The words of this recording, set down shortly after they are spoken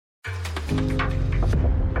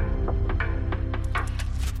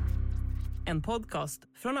en podcast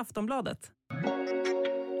från Aftonbladet.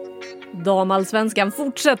 Damallsvenskan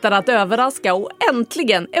fortsätter att överraska och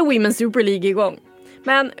äntligen är Women's Super League igång.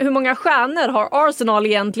 Men hur många stjärnor har Arsenal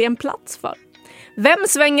egentligen plats för? Vem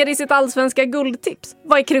svänger i sitt allsvenska guldtips?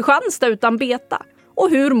 Vad är Kristianstad utan beta? Och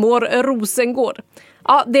hur mår Rosengård?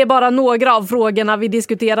 Ja, det är bara några av frågorna vi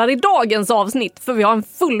diskuterar i dagens avsnitt, för vi har en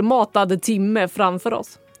fullmatad timme framför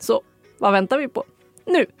oss. Så vad väntar vi på?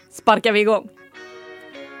 Nu sparkar vi igång!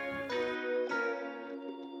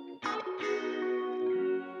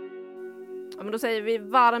 Ja, men då säger vi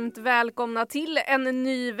varmt välkomna till en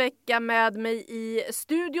ny vecka med mig i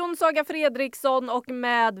studion, Saga Fredriksson, och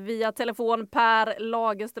med via telefon Pär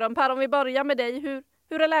Lagerström. Pär, om vi börjar med dig,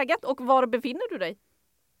 hur är läget och var befinner du dig?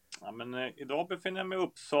 Ja, men idag befinner jag mig i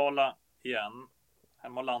Uppsala igen.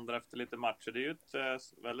 Hemma och landar efter lite matcher. Det är ju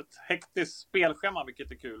ett väldigt hektiskt spelschema,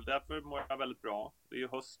 vilket är kul. Därför mår jag väldigt bra. Det är ju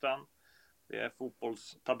hösten. Det är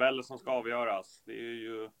fotbollstabeller som ska avgöras. Det är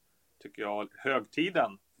ju, tycker jag,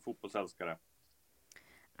 högtiden för fotbollsälskare.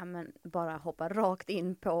 Ja, men bara hoppa rakt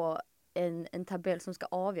in på en tabell som ska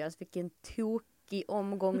avgöras. Vilken tokig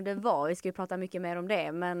omgång det var. Vi ska ju prata mycket mer om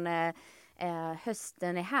det. Men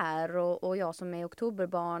hösten är här och jag som är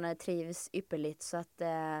oktoberbarn trivs ypperligt. Så att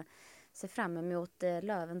se fram emot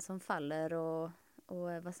löven som faller och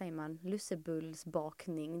vad säger man?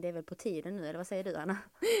 Lussebullsbakning. Det är väl på tiden nu, eller vad säger du, Anna?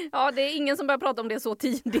 Ja, det är ingen som börjar prata om det så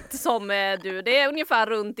tidigt som du. Det är ungefär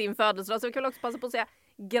runt din födelsedag. Så vi kan väl också passa på att säga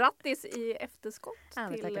grattis i efterskott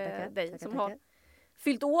till dig som har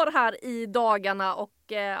fyllt år här i dagarna. Och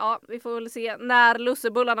ja, vi får väl se när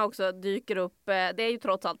lussebullarna också dyker upp. Det är ju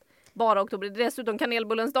trots allt bara oktober. Det är dessutom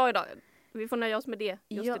kanelbullens dag idag. Vi får nöja oss med det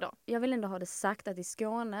just idag. Jag vill ändå ha det sagt att i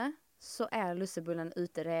Skåne så är lussebullen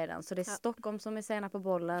ute redan. Så det är Stockholm som är sena på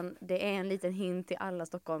bollen. Det är en liten hint till alla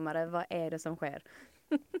stockholmare. Vad är det som sker?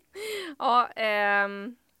 Ja,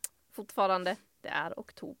 fortfarande, det är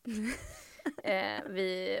oktober.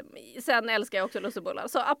 Sen älskar jag också lussebullar.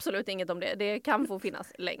 Så absolut inget om det. Det kan få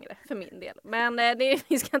finnas längre för min del. Men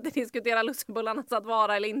vi ska inte diskutera lussebullarnas att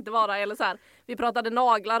vara eller inte vara. Eller så här. Vi pratade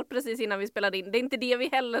naglar precis innan vi spelade in. Det är inte det vi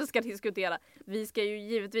heller ska diskutera. Vi ska ju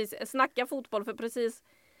givetvis snacka fotboll, för precis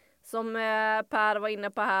som Per var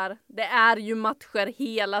inne på här, det är ju matcher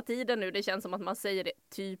hela tiden nu. Det känns som att man säger det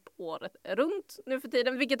typ året runt nu för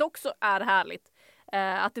tiden, vilket också är härligt.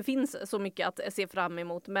 Att det finns så mycket att se fram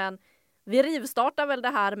emot. Men vi rivstartar väl det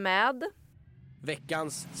här med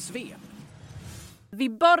veckans svep. Vi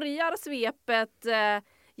börjar svepet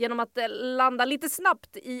genom att landa lite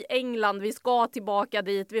snabbt i England. Vi ska tillbaka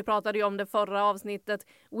dit. Vi pratade ju om det förra avsnittet.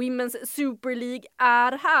 Women's Super League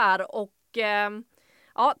är här och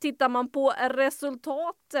ja, tittar man på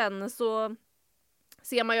resultaten så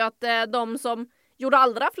ser man ju att de som gjorde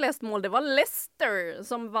allra flest mål, det var Leicester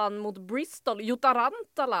som vann mot Bristol. Utan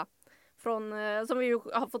från som vi ju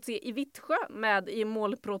har fått se i Vittsjö med i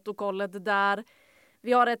målprotokollet där.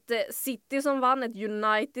 Vi har ett City som vann, ett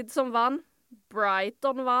United som vann,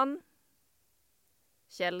 Brighton vann,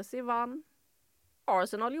 Chelsea vann,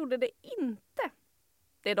 Arsenal gjorde det inte.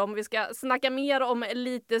 Det är de vi ska snacka mer om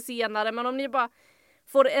lite senare, men om ni bara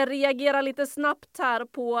får reagera lite snabbt här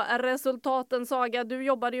på resultaten. Saga, du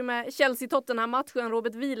jobbade ju med Chelsea-Tottenham-matchen.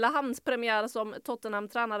 Robert Vilahams premiär som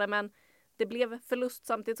Tottenham-tränare, men det blev förlust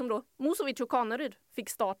samtidigt som då Musovic och Kaneryd fick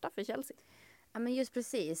starta för Chelsea. Ja, men just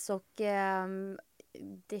precis. Och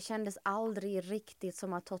det kändes aldrig riktigt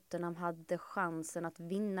som att Tottenham hade chansen att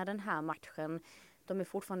vinna den här matchen. De är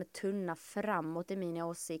fortfarande tunna framåt i min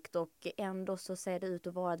åsikt, och ändå så ser det ut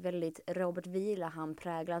att vara ett väldigt Robert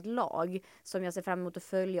Vilaham-präglat lag som jag ser fram emot att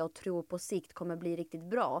följa och tror på sikt kommer bli riktigt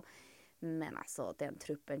bra. Men alltså den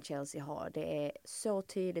truppen Chelsea har, det är så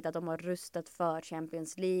tydligt att de har rustat för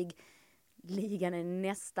Champions League. Ligan är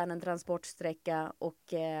nästan en transportsträcka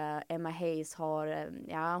och Emma Hayes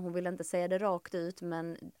har, hon vill inte säga det rakt ut,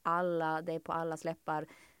 men det är på alla släppar.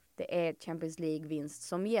 Det är Champions League-vinst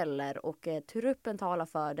som gäller och truppen talar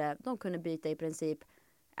för det. De kunde byta i princip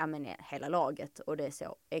hela laget och det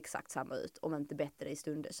ser exakt samma ut, om inte bättre i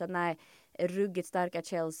stunder. Så nej, ruggigt starka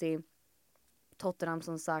Chelsea. Tottenham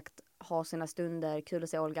som sagt har sina stunder. Kul att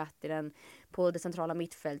se Olga Attinen på det centrala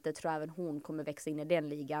mittfältet. Tror även hon kommer växa in i den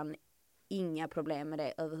ligan. Inga problem med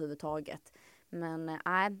det överhuvudtaget. Men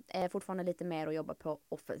fortfarande lite mer att jobba på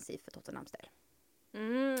offensivt för Tottenhams del.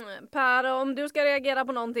 Per, om du ska reagera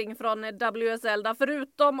på någonting från WSL där,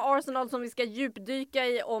 förutom Arsenal som vi ska djupdyka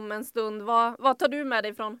i om en stund, vad tar du med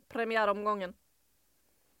dig från premiäromgången?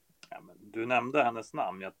 Ja, men du nämnde hennes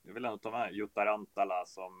namn. Jag vill ändå ta med Utan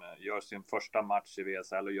som gör sin första match i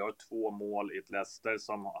WSL och gör 2 mål i ett Leicester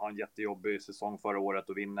som har en jättejobbig säsong förra året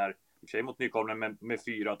och vinner i och för sig mot nykomlingen med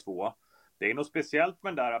 4-2. det är något speciellt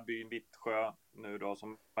med den där byn Vittsjö nu då,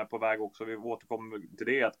 som är på väg också. Vi återkommer till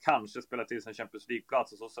det, att kanske spela till sin Champions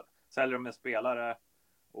League-plats, och så säljer de en spelare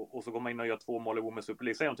och så går man in och gör 2 mål i Women's Super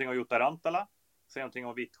League. Säg någonting om Jutta Rantala, säg någonting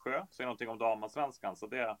om Vittsjö, säg någonting om Damallsvenskan. Så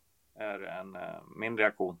det är min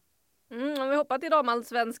reaktion. Om vi hoppar till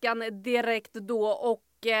Damallsvenskan direkt då, och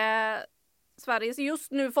Sveriges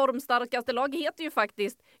just nu formstarkaste lag heter ju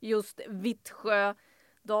faktiskt just Vittsjö.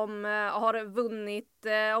 De har vunnit,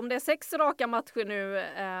 om det är 6 raka matcher nu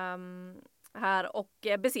här, och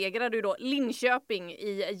besegrade ju då Linköping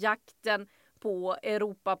i jakten på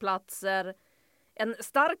Europaplatser. En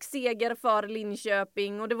stark seger för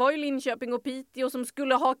Linköping, och det var ju Linköping och Piteå som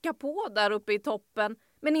skulle haka på där uppe i toppen.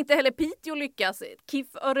 Men inte heller Piteå lyckas.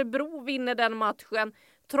 KIF Örebro vinner den matchen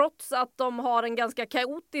trots att de har en ganska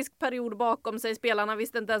kaotisk period bakom sig. Spelarna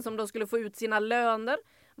visste inte ens om de skulle få ut sina löner.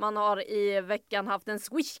 Man har i veckan haft en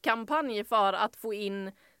Swish-kampanj för att få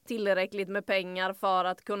in tillräckligt med pengar för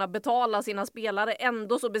att kunna betala sina spelare.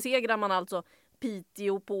 Ändå så besegrar man alltså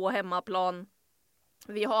Piteå på hemmaplan.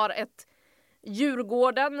 Vi har ett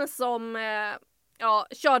Djurgården som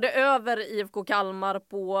körde över IFK Kalmar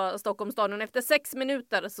på Stockholmsstadion. Efter 6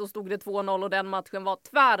 minuter så stod det 2-0 och den matchen var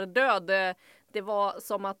tvärdöd. Det var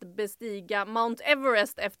som att bestiga Mount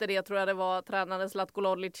Everest efter det, tror jag det var tränaren Zlatko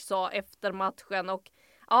Lodlic sa efter matchen. Och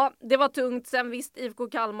ja, det var tungt. Sen visst, IFK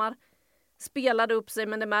Kalmar spelade upp sig,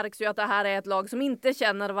 men det märks ju att det här är ett lag som inte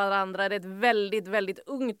känner varandra. Det är ett väldigt, väldigt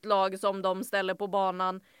ungt lag som de ställer på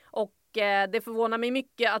banan. Och det förvånar mig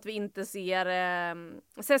mycket att vi inte ser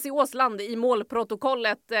Ceci Åsland i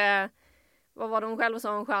målprotokollet. Vad var det hon själv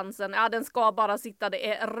sa om chansen? Ja, den ska bara sitta, det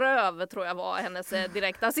är röv, tror jag var hennes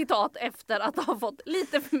direkta citat efter att ha fått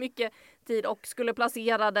lite för mycket tid, och skulle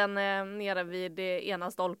placera den nere vid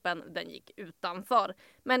ena stolpen. Den gick utanför.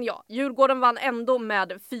 Men ja, Djurgården vann ändå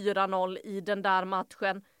med 4-0 i den där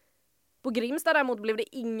matchen. På Grimsta däremot blev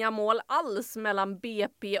det inga mål alls mellan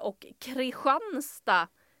BP och Kristianstad.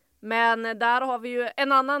 Men där har vi ju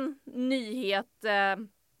en annan nyhet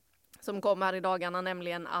som kom här i dagarna,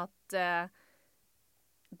 nämligen att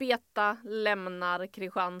Beta lämnar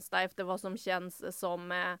Kristianstad efter vad som känns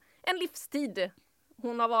som en livstid.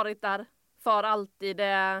 Hon har varit där för alltid.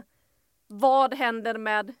 Vad händer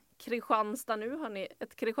med Kristianstad nu? Hörrni,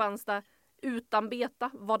 ett Kristianstad utan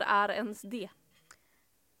Beta, vad är ens det?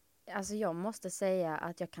 Alltså jag måste säga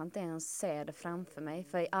att jag kan inte ens se det framför mig.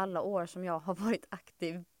 För i alla år som jag har varit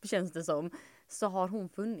aktiv, känns det som, så har hon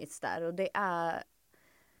funnits där. Och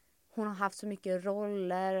hon har haft så mycket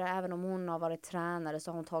roller. Även om hon har varit tränare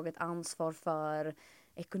så har hon tagit ansvar för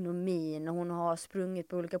ekonomin. Hon har sprungit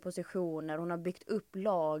på olika positioner. Hon har byggt upp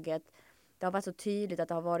laget. Det har varit så tydligt att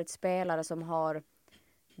det har varit spelare som har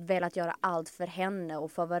velat göra allt för henne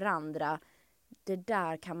och för varandra. Det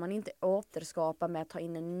där kan man inte återskapa med att ta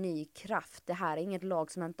in en ny kraft. Det här är inget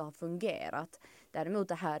lag som inte har fungerat. Däremot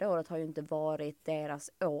det här året har ju inte varit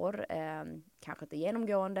deras år. Kanske inte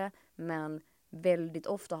genomgående, men väldigt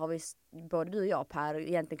ofta har vi, både du och jag Per,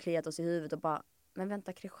 egentligen kliat oss i huvudet och bara, men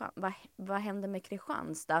vänta, vad händer med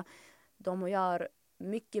Kristianstad? De gör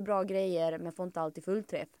mycket bra grejer men får inte alltid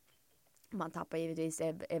fullträff. Man tappar givetvis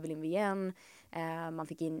Evelyn Wien, man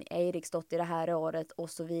fick in Eriksdotter det här året och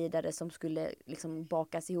så vidare, som skulle liksom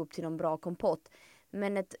bakas ihop till någon bra kompott.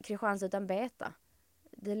 Men ett Kristianstad utan Beta,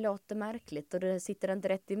 det låter märkligt och det sitter inte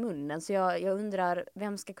rätt i munnen. Så jag undrar,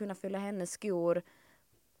 vem ska kunna fylla hennes skor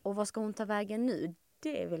och vad ska hon ta vägen nu?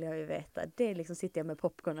 Det vill jag ju veta. Det liksom sitter jag med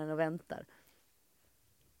popcornen och väntar.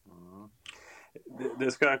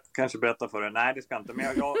 Det ska jag kanske berätta för dig. Nej, det ska inte. Men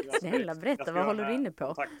jag Snälla, berätta, vad håller du inne på?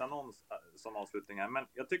 Kontaktannons som avslutning här. Men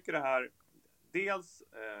jag tycker det här, dels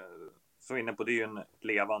så inne på, det är ju en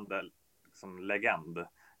levande liksom, legend.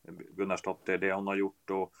 Gunnarsdotter, det hon har gjort.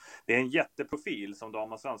 Och det är en jätteprofil som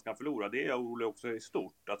Damallsvenskan förlorar. Det är jag orolig också i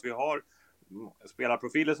stort. Att vi har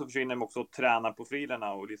spelarprofiler som försvinner, men också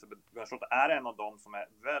tränarprofilerna, och Elisabeth Gunnarsdotter är en av dem som är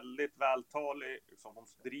väldigt vältalig, som hon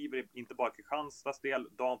driver inte bara Kristianstads del,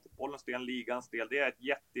 damfotbollens del, ligans del. Det är ett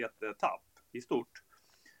jättetapp i stort.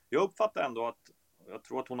 Jag uppfattar ändå att, jag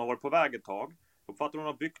tror att hon har varit på väg ett tag. Jag uppfattar att hon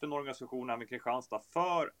har byggt en organisation här med Kristianstad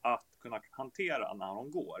för att kunna hantera när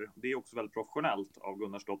hon går. Det är också väldigt professionellt av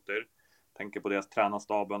Gunnarsdotter. Tänker på deras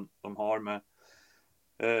tränarstaben de har med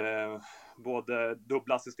både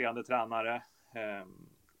dubbla assisterande tränare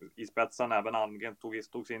i spetsen, även Angren tog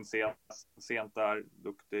in sent där,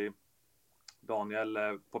 duktig Daniel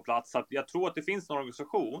på plats. Så att jag tror att det finns en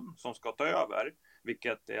organisation som ska ta över,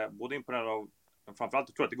 vilket är både imponerande av, framförallt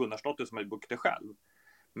jag tror att det är Gunnarsdotter som är duktig själv.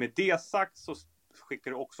 Med det sagt så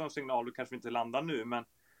skickar det också en signal, du kanske inte landar nu, men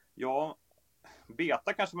ja,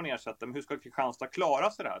 Beta kanske man ersätter, men hur ska Kristianstad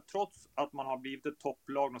klara sig där? Trots att man har blivit ett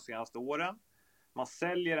topplag de senaste åren. Man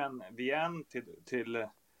säljer en VN till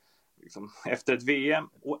liksom, efter ett VM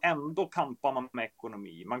och ändå kampar man med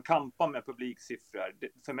ekonomi. Man kampar med publiksiffror.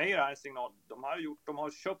 För mig är det här en signal. De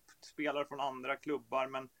har köpt spelare från andra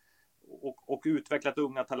klubbar och utvecklat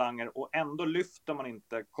unga talanger och ändå lyfter man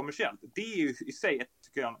inte kommersiellt. Det är ju i sig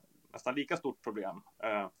tycker jag, nästan lika stort problem.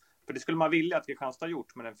 För det skulle man vilja att Kristianstad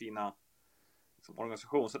gjort med den fina liksom,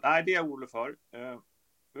 organisation. Så nej, det är jag orolig för.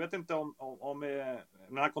 Jag vet inte om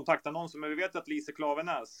den här kontaktannonsen, men vi vet att Lise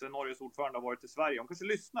Klavenäs, Norges ordförande, har varit i Sverige. Hon kanske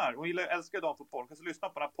lyssnar. Hon älskar damfotboll. Hon kanske lyssnar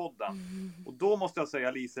på den här podden. Och då måste jag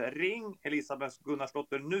säga, Lise, ring Elisabeth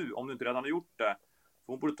Gunnarsdotter nu om du inte redan har gjort det.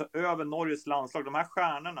 För hon borde ta över Norges landslag. De här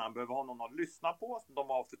stjärnorna behöver ha någon att lyssna på, som de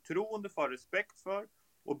har förtroende för, respekt för,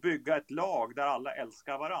 och bygga ett lag där alla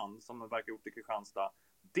älskar varann, som de verkar gjort i Kristianstad.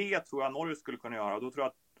 Det tror jag Norge skulle kunna göra. Och då tror jag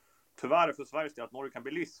att, tyvärr för Sveriges del, att Norge kan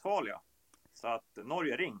bli livsfarliga. Så att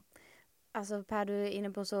Norge, ring. Alltså Per, du är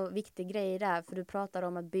inne på så viktig grej där, för du pratar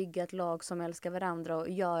om att bygga ett lag som älskar varandra och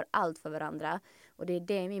gör allt för varandra. Och det är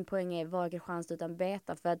det min poäng är, var Kristianstad utan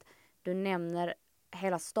Beta, för att du nämner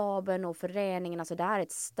hela staben och föreningen, alltså det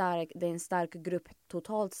är en stark grupp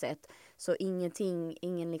totalt sett. Så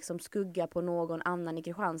ingen liksom skugga på någon annan i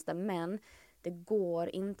Kristianstad, men det går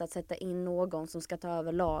inte att sätta in någon som ska ta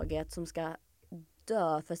över laget, som ska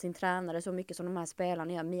dö för sin tränare så mycket som de här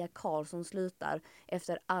spelarna gör. Mia Karlsson slutar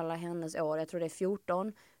efter alla hennes år. Jag tror det är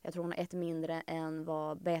 14. Jag tror hon har ett mindre än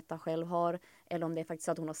vad Beta själv har. Eller om det är faktiskt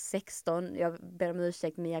så att hon har 16. Jag ber om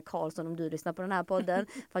ursäkt Mia Karlsson om du lyssnar på den här podden.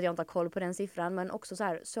 För att jag inte har koll på den siffran. Men också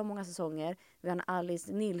så många säsonger. Vi har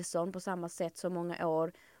Alice Nilsson på samma sätt så många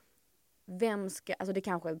år. Alltså det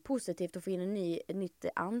kanske är positivt att få in ett nytt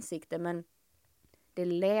ansikte. Men det är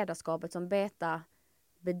ledarskapet som Beta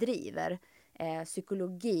bedriver.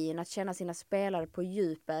 Psykologin, att känna sina spelare på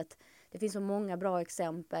djupet. Det finns så många bra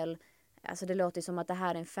exempel. Alltså det låter som att det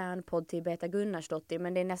här är en fanpodd till Beta Gunnarsdottir,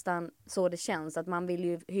 men det är nästan så det känns, att man vill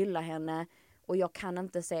ju hylla henne och jag kan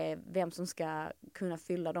inte se vem som ska kunna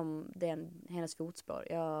fylla hennes fotspår.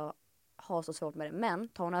 Jag har så svårt med det, men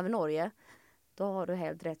tar hon över Norge, då har du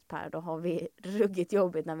helt rätt Per, då har vi ruggigt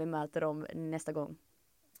jobbigt när vi möter dem nästa gång.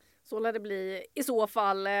 Så lär det bli i så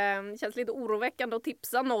fall. Känns lite oroväckande att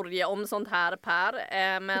tipsa Norge om sånt här,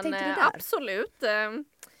 Per. Men absolut.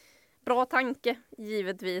 Bra tanke,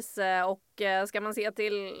 givetvis. Och ska man se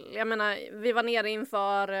till, jag menar, vi var nere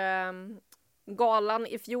inför galan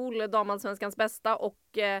i fjol, Damallsvenskans bästa,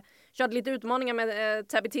 och körde lite utmaningar med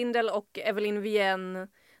Tabby Tindall och Evelyn Vienne,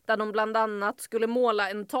 där de bland annat skulle måla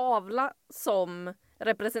en tavla som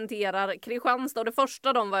representerar Kristianstad. Och det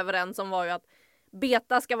första de var överens om var ju att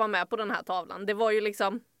Beta ska vara med på den här tavlan. Det var ju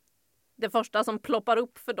liksom det första som ploppar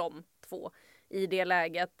upp för de två i det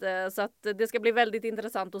läget. Så att det ska bli väldigt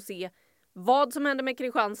intressant att se vad som händer med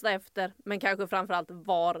Kristianstad efter. Men kanske framförallt,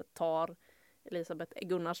 var tar Elisabeth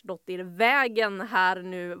Gunnarsdottir vägen här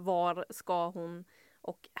nu? Var ska hon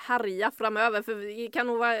och härja framöver? För vi kan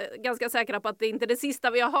nog vara ganska säkra på att det inte är det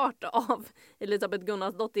sista vi har hört av Elisabeth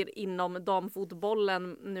Gunnarsdottir inom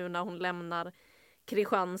damfotbollen nu när hon lämnar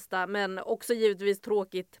Kristianstad. Men också givetvis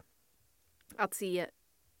tråkigt att se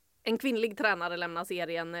en kvinnlig tränare lämna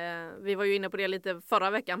serien. Vi var ju inne på det lite förra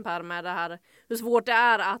veckan, Per, med det här hur svårt det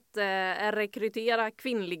är att rekrytera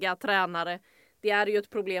kvinnliga tränare. Det är ju ett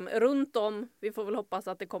problem runt om. Vi får väl hoppas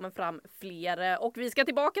att det kommer fram fler. Och vi ska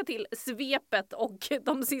tillbaka till svepet och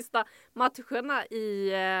de sista matcherna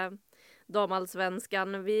i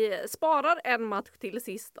Damallsvenskan. Vi sparar en match till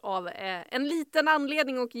sist av en liten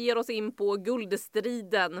anledning och ger oss in på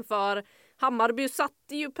guldstriden. För Hammarby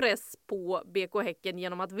satte ju press på BK Häcken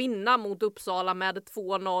genom att vinna mot Uppsala med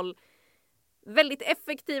 2-0. Väldigt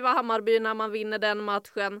effektiva Hammarby när man vinner den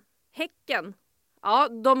matchen. Häcken, ja,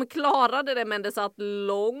 de klarade det, men det satt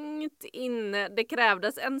långt inne. Det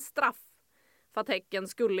krävdes en straff för att Häcken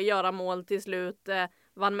skulle göra mål till slut.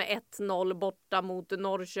 Vann med 1-0 borta mot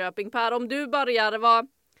Norrköping. Per, om du börjar, vad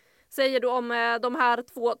säger du om de här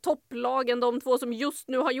två topplagen? De två som just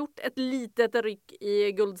nu har gjort ett litet ryck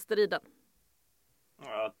i guldstriden.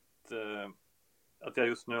 Att jag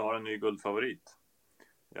just nu har en ny guldfavorit.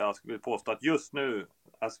 Jag skulle påstå att just nu,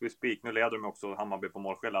 as we speak, nu leder de också Hammarby på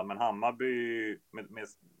målskillnad, men Hammarby med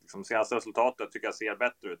liksom senaste resultatet tycker jag ser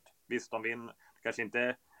bättre ut. Visst, de vinner, kanske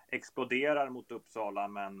inte exploderar mot Uppsala,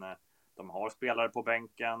 men de har spelare på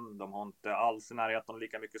bänken. De har inte alls i närheten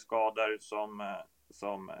lika mycket skador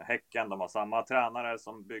som Häcken. De har samma tränare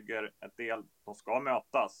som bygger ett del. De ska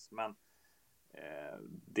mötas, men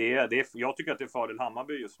jag tycker att det är fördel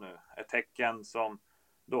Hammarby just nu. Ett Häcken som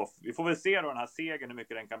vi får väl se då den här segern hur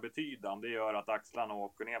mycket den kan betyda. Om det gör att axlarna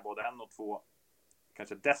åker ner både 1 och 2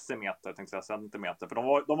 kanske decimeter, tänkte jag, centimeter. För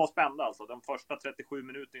de var spända alltså. De första 37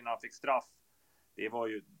 minuter innan han fick straff, det var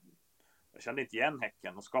ju, jag kände inte igen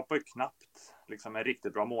Häcken. De skapar ju knappt liksom en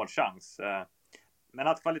riktigt bra målchans. Men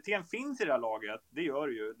att kvaliteten finns i det här laget,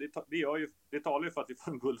 det talar ju för att vi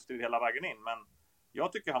får en guldstrid hela vägen in. Men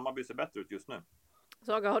jag tycker Hammarby ser bättre ut just nu.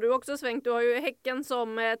 Saga, har du också svängt? Du har ju Häcken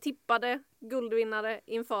som tippade guldvinnare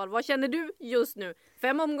inför. Vad känner du just nu?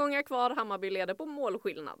 5 omgångar kvar, Hammarby leder på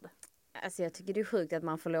målskillnad. Alltså jag tycker det är sjukt att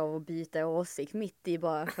man får lov att byta åsikt mitt i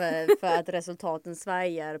bara för att resultaten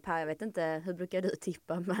svajar. Per, jag vet inte, hur brukar du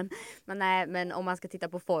tippa? Men om man ska titta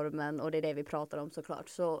på formen, och det är det vi pratar om såklart,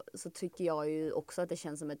 så tycker jag ju också att det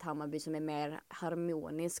känns som ett Hammarby som är mer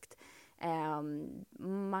harmoniskt.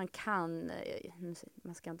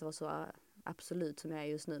 Man ska inte vara så absolut som jag är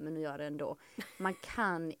just nu, men nu gör det ändå. Man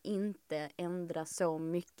kan inte ändra så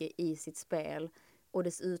mycket i sitt spel och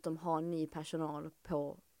dessutom ha ny personal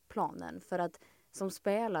på planen. För att som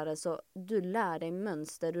spelare så du lär dig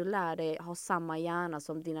mönster, du lär dig ha samma hjärna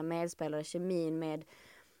som dina medspelare, kemin med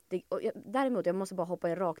det. Däremot, jag måste bara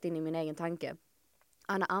hoppa rakt in i min egen tanke.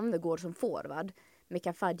 Anna Anvegård som forward med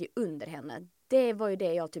Kafadji under henne. Det var ju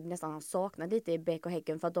det jag typ nästan har saknat lite i BK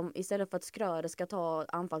Häcken, för att de istället för att Skröder ska ta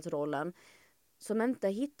anfallsrollen, som inte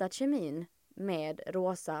hittat kemin med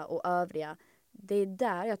Rosa och övriga. Det är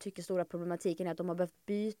där jag tycker stora problematiken är, att de har behövt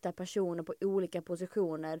byta personer på olika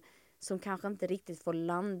positioner som kanske inte riktigt får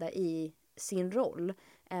landa i sin roll.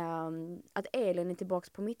 Att Elin är tillbaka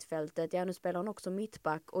på mittfältet, nu spelar hon också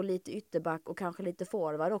mittback och lite ytterback och kanske lite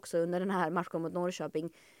forward också under den här matchen mot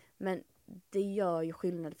Norrköping. Men det gör ju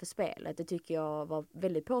skillnad för spelet. Det tycker jag var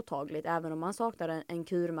väldigt påtagligt. Även om man saknar en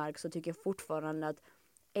kurmark så tycker jag fortfarande att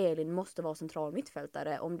Elin måste vara central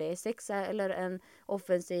mittfältare. Om det är sexa eller en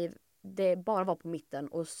offensiv, det bara vara på mitten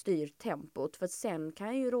och styr tempot. För sen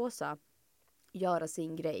kan ju Rosa göra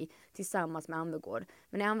sin grej tillsammans med Anvegård.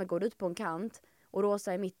 Men när Anvegård ut på en kant och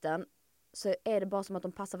Rosa i mitten, så är det bara som att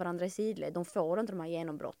de passar varandra i sidled. De får inte de här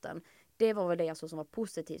genombrotten. Det var väl det jag såg som var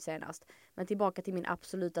positivt senast. Men tillbaka till min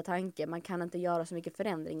absoluta tanke. Man kan inte göra så mycket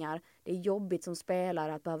förändringar. Det är jobbigt som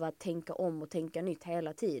spelare att behöva tänka om och tänka nytt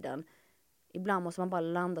hela tiden. Ibland måste man bara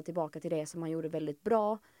landa tillbaka till det som man gjorde väldigt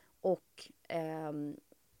bra. Och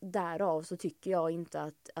därav så tycker jag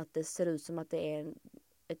inte att det ser ut som att det är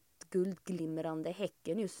ett guldglimrande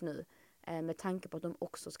Häcken just nu. Med tanke på att de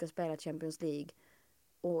också ska spela Champions League.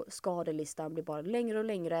 Och skadelistan blir bara längre och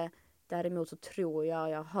längre. Däremot så tror jag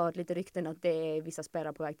har hört lite rykten att det är vissa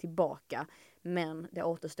spelare på väg tillbaka. Men det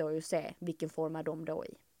återstår ju att se vilken form är de då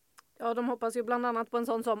i. Ja, de hoppas ju bland annat på en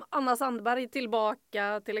sån som Anna Sandberg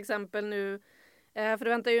tillbaka till exempel nu. För det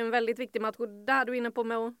väntar ju en väldigt viktig match. Och där du är inne på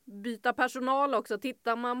med att byta personal också.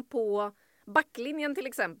 Tittar man på backlinjen till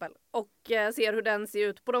exempel och ser hur den ser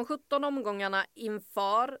ut på de 17 omgångarna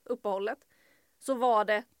inför uppehållet, så var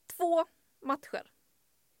det 2 matcher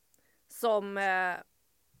som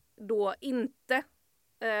då inte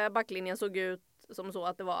backlinjen såg ut som så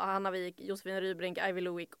att det var Hanna Wik, Josefin Rybrink, Ivy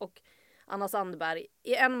Loic och Anna Sandberg.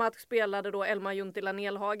 I en match spelade då Elma Juntila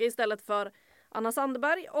Nelhage istället för Anna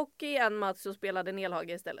Sandberg, och i en match så spelade Nelhage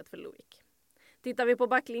istället för Loic. Tittar vi på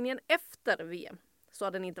backlinjen efter VM så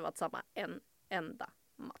har den inte varit samma en enda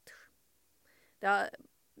match.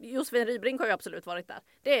 Josefin Rybrink har ju absolut varit där.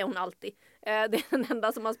 Det är hon alltid. Det är den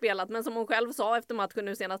enda som har spelat, men som hon själv sa efter matchen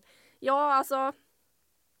nu senast. Ja, alltså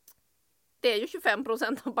det är ju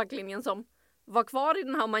 25% av backlinjen som var kvar i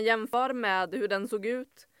den här, om man jämför med hur den såg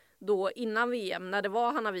ut då innan VM, när det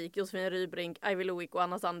var Hanna Wik, Josefin Rybrink, Ivy Loic och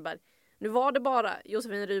Anna Sandberg. Nu var det bara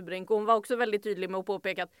Josefin Rybrink, och hon var också väldigt tydlig med att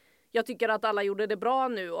påpeka att jag tycker att alla gjorde det bra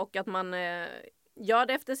nu och att man gör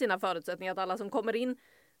det efter sina förutsättningar, att alla som kommer in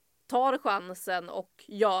tar chansen och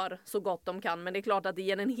gör så gott de kan. Men det är klart att det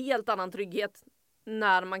ger en helt annan trygghet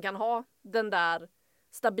när man kan ha den där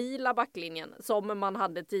stabila backlinjen som man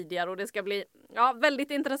hade tidigare. Och det ska bli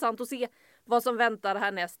väldigt intressant att se vad som väntar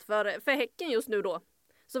härnäst. För Häcken just nu då,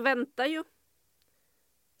 så väntar ju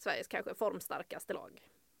Sveriges kanske formstarkaste lag,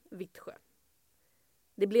 Vittsjö.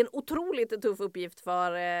 Det blir en otroligt tuff uppgift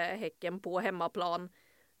för Häcken på hemmaplan.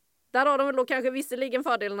 Där har de väl då kanske visserligen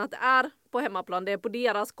fördelen att det är på hemmaplan. Det är på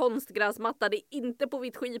deras konstgräsmatta. Det är inte på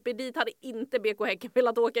vitt skip. Dit hade inte BK Häcken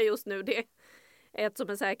velat åka just nu. Det är ett som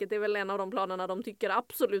är säkert. Det är väl en av de planerna de tycker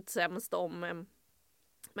absolut sämst om.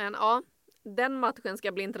 Men ja, den matchen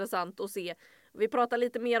ska bli intressant att se. Vi pratar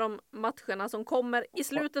lite mer om matcherna som kommer i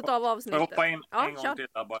slutet av avsnittet. Jag hoppa in en gång till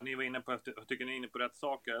där bara. Ni var inne på, jag tycker ni är inne på rätt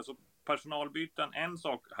saker. Alltså personalbyten, en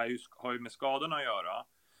sak har ju med skadorna att göra.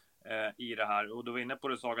 i det här. Och du var inne på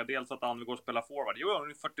det, Saga, dels att Anvegård spelar forward. Jo, hon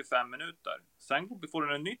är 45 minuter. Sen får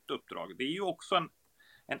hon ett nytt uppdrag. Det är ju också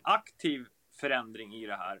en aktiv förändring i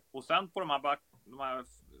det här. Och sen på de här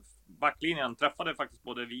backlinjen träffade faktiskt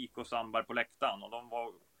både Vik och Sandberg på läktaren. Och de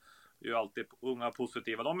var ju alltid unga och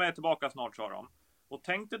positiva. De är tillbaka snart, sa de. Och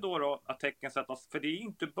tänk dig då att tecken sättas, för det är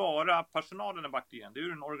inte bara personalen i backlinjen, det är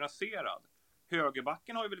ju en organiserad.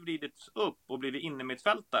 Högerbacken har ju väl vridits upp och blivit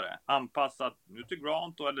innermittfältare, anpassad nu till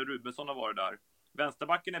Grant eller Rubensson har varit där.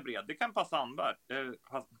 Vänsterbacken är bred, det kan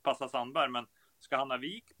passa Sandberg, men ska Hanna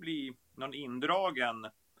Wik bli någon indragen?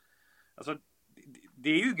 Alltså, det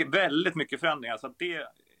är ju väldigt mycket förändringar, så att det,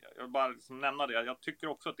 jag vill bara nämna det. Jag tycker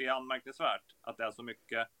också att det är anmärkningsvärt att det är så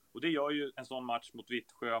mycket, och det gör ju en sån match mot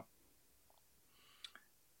Vittsjö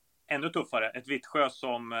ännu tuffare. Ett Vittsjö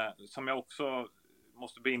som jag också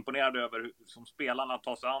måste bli imponerad över, som spelarna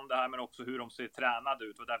tar sig an det här, men också hur de ser tränade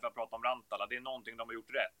ut. Och därför jag pratar om Rantala. Det är någonting de har gjort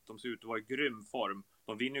rätt. De ser ut att vara i grym form.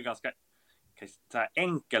 De vinner ju ganska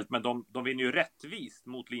enkelt, men de vinner ju rättvist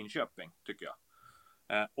mot Linköping, tycker jag.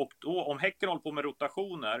 Och då, om Häcken håller på med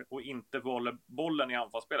rotationer och inte håller bollen i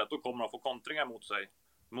anfallsspelet, då kommer de få kontringar mot sig.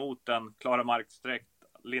 Mot en Klara Marksträck,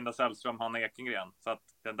 Linda Sällström, Hanna Ekengren. Så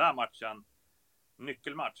att den där matchen,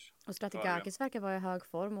 nyckelmatch. Och Strategakis verkar vara i hög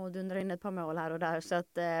form och dundrar in ett par mål här och där. Så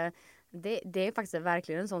att det är faktiskt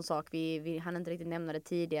verkligen en sån sak. Vi hann inte riktigt nämna det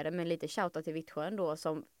tidigare, men lite shoutout till Vittsjö ändå,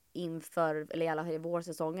 som inför, eller i alla fall i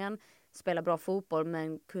vårsäsongen, spelar bra fotboll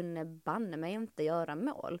men kunde banne mig inte göra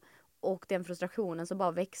mål. Och den frustrationen som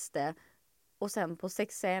bara växte. Och sen på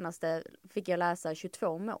 6 senaste fick jag läsa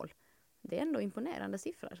 22 mål. Det är ändå imponerande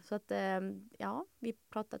siffror. Så att ja, vi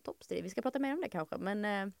pratar toppstrid. Vi ska prata mer om det kanske,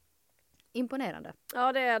 men imponerande.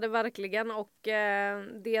 Ja, det är det verkligen. Och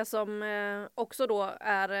det som också då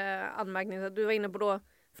är anmärkningsvärt, du var inne på då,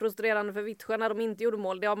 frustrerande för Vittsjö när de inte gjorde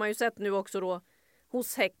mål. Det har man ju sett nu också då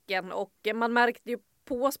hos Häcken. Och man märkte ju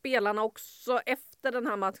på spelarna också efter den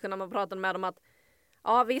här matchen när man pratade med dem att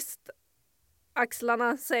ja visst,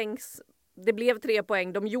 axlarna sänks. Det blev 3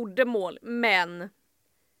 poäng. De gjorde mål, men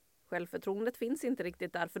självförtroendet finns inte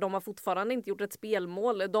riktigt där. För de har fortfarande inte gjort ett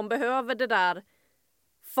spelmål. De behöver det där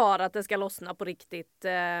för att det ska lossna på riktigt.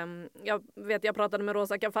 Jag pratade med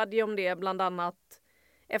Rosa Kafadji om det bland annat.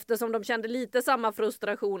 Eftersom de kände lite samma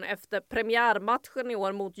frustration efter premiärmatchen i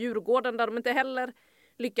år mot Djurgården. Där de inte heller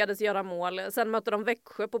lyckades göra mål. Sen mötte de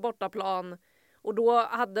Växjö på bortaplan. Och då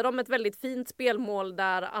hade de ett väldigt fint spelmål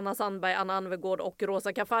där Anna Sandberg, Anna Anvegård och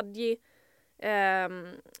Rosa Kafadji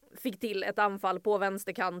fick till ett anfall på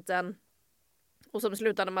vänsterkanten. Och som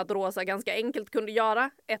slutade med att Rosa ganska enkelt kunde göra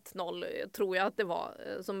 1-0, tror jag att det var,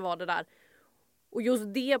 som var det där. Och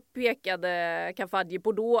just det pekade Kafadji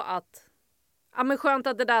på då att ja, men skönt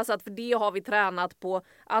att det där satt, för det har vi tränat på.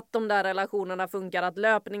 Att de där relationerna funkar, att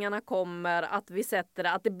löpningarna kommer, att vi sätter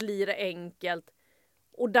det, att det blir enkelt.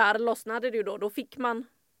 Och där lossnade det ju då. Då fick man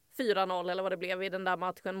 4-0 eller vad det blev i den där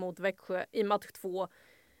matchen mot Växjö i match 2.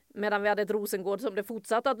 Medan vi hade ett Rosengård som det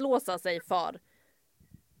fortsatte att låsa sig för.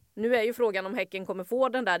 Nu är ju frågan om Häcken kommer få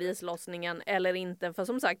den där islossningen eller inte. För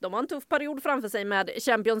som sagt, de har en tuff period framför sig med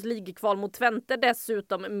Champions League-kval mot Twente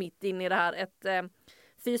dessutom mitt in i det här. Ett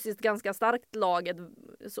fysiskt ganska starkt lag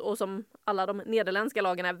och som alla de nederländska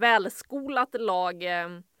lagen är välskolat lag.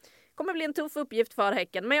 Kommer bli en tuff uppgift för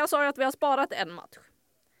Häcken. Men jag sa ju att vi har sparat en match.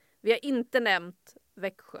 Vi har inte nämnt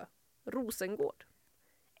Växjö. Rosengård.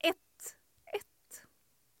 1-1.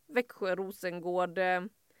 Växjö Rosengård.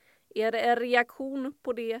 Är det en reaktion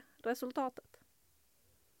på det resultatet?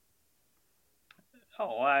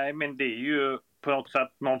 Ja, men det är ju på något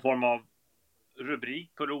sätt någon form av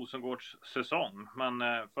rubrik på Rosengårds säsong. Men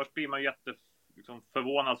först blir man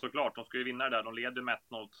förvånad såklart. De ska ju vinna det där. De leder med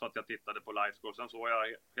 1-0 så att jag tittade på livescore. Sen såg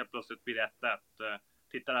jag helt plötsligt blir 1-1.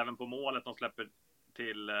 Tittar även på målet. De släpper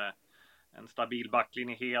till en stabil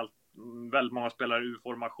backlinje väldigt många spelare ur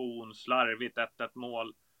formation. Slarvigt 1-1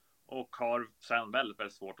 mål. Och har sen väldigt,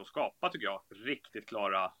 väldigt svårt att skapa, tycker jag, riktigt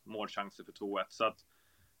klara målchanser för 2-1. Så att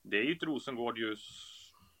det är ju ett Rosengård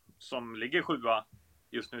som ligger 7:a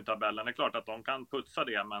just nu i tabellen. Det är klart att de kan putsa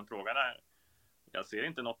det, men frågan är, jag ser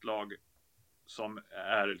inte något lag som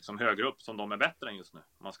är liksom högre upp som de är bättre än just nu,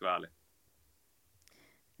 om man ska vara ärlig.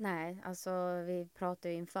 Nej, alltså vi pratar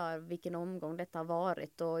ju inför vilken omgång detta har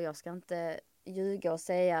varit och jag ska inte ljuga och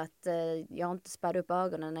säga att jag inte spärrade upp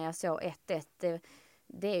ögonen när jag såg 1-1.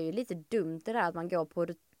 Det är ju lite dumt det där att man går på,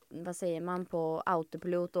 vad säger man, på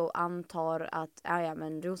autopilot och antar att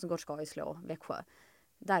men Rosengård ska ju slå Växjö.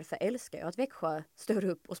 Därför älskar jag att Växjö står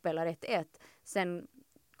upp och spelar 1-1. Sen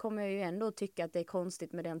kommer jag ju ändå tycka att det är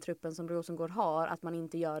konstigt med den truppen som Rosengård har, att man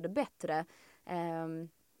inte gör det bättre.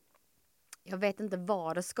 Jag vet inte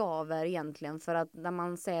vad det skaver egentligen, för att när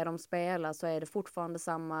man ser dem spela så är det fortfarande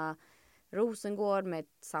samma Rosengård med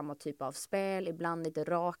samma typ av spel, ibland lite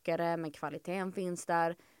rakare, men kvaliteten finns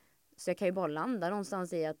där. Så jag kan ju bara landa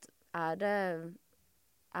någonstans i att är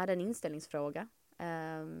det en inställningsfråga?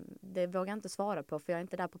 Det vågar jag inte svara på, för jag är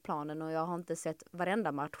inte där på planen och jag har inte sett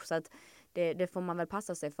varenda match, så att det får man väl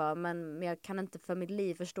passa sig för, men jag kan inte för mitt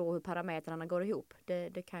liv förstå hur parametrarna går ihop.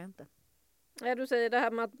 Det kan jag inte. Ja, du säger det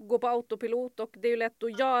här med att gå på autopilot, och det är ju lätt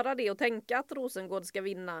att göra det och tänka att Rosengård ska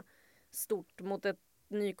vinna stort mot ett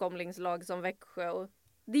nykomlingslag som Växjö. Och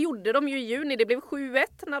det gjorde de ju i juni. Det blev 7-1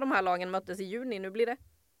 när de här lagen möttes i juni. Nu blir det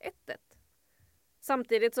 1-1.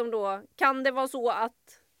 Samtidigt som då kan det vara så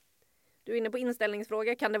att, du är inne på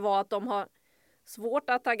inställningsfråga, kan det vara att de har svårt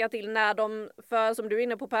att tagga till när de, för som du är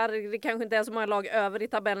inne på Per, det kanske inte är så många lag över i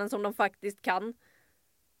tabellen som de faktiskt kan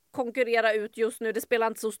konkurrera ut just nu. Det spelar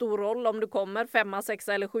inte så stor roll om du kommer 5, 6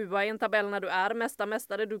 eller 7 i en tabell när du är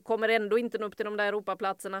mästare. Du kommer ändå inte upp till de där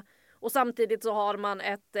Europaplatserna. Och samtidigt så har man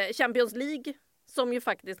ett Champions League som ju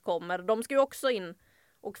faktiskt kommer. De ska ju också in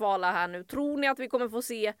och kvala här nu. Tror ni att vi kommer få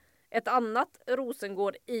se ett annat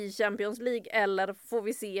Rosengård i Champions League, eller får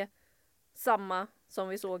vi se samma som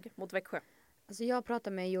vi såg mot Växjö? Alltså jag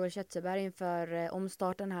pratade med Joel Kötterberg inför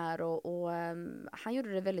omstarten här och han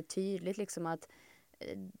gjorde det väldigt tydligt liksom att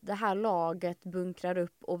det här laget bunkrar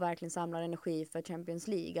upp och verkligen samlar energi för Champions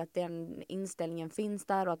League. Att den inställningen finns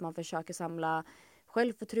där och att man försöker samla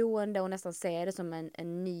självförtroende och nästan se det som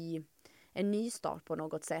en ny start på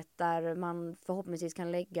något sätt. Där man förhoppningsvis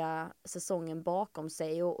kan lägga säsongen bakom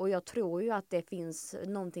sig. Och jag tror ju att det finns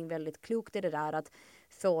någonting väldigt klokt i det där. Att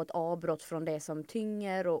få ett avbrott från det som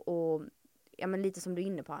tynger och ja, men lite som du är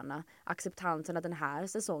inne på, Anna, acceptansen att den här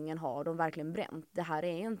säsongen har de verkligen bränt. Det här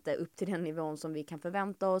är inte upp till den nivån som vi kan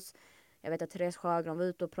förvänta oss. Jag vet att Therese Sjögran var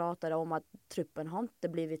ute och pratade om att truppen har inte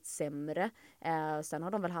blivit sämre. Sen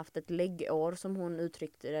har de väl haft ett läggår som hon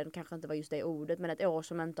uttryckte det, kanske inte var just det ordet, men ett år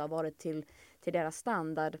som inte har varit till deras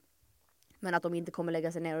standard. Men att de inte kommer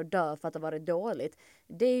lägga sig ner och dö för att det har varit dåligt.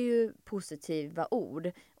 Det är ju positiva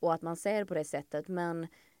ord och att man ser på det sättet, men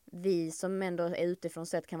vi som ändå är utifrån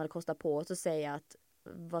sett kan väl kosta på oss att säga att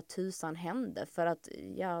vad tusan hände. För att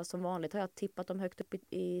som vanligt har jag tippat dem högt upp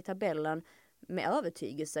i tabellen med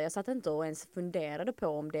övertygelse. Jag satt inte och ens funderade på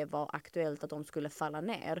om det var aktuellt att de skulle falla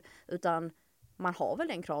ner. Utan man har väl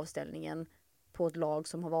den kravställningen på ett lag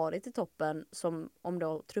som har varit i toppen, som om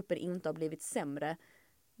då truppen inte har blivit sämre,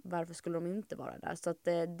 varför skulle de inte vara där? Så att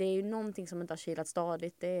det är ju någonting som inte har kilat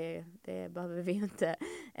stadigt. Det behöver vi ju inte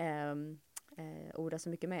orda så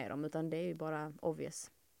mycket mer om, utan det är ju bara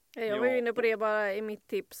obvious. Jag var ju inne på det bara i mitt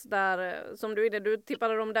tips där, som du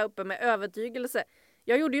tippade dem där uppe med övertygelse.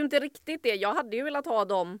 Jag gjorde ju inte riktigt det. Jag hade ju velat ha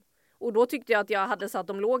dem, och då tyckte jag att jag hade satt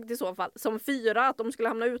dem lågt i så fall. Som 4, att de skulle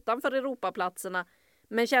hamna utanför Europaplatserna.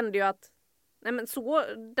 Men kände ju att nej, men så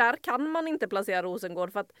där kan man inte placera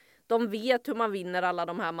Rosengård, för att de vet hur man vinner alla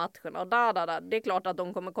de här matcherna. Och det är klart att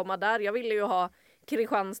de kommer komma där. Jag ville ju ha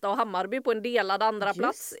Kristianstad och Hammarby på en delad andra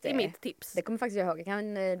plats i mitt tips. Det kommer faktiskt jag ihåg.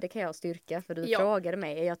 Det kan jag styrka, för du frågade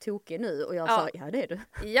mig, är jag tokig nu? Och jag sa, ja det är du.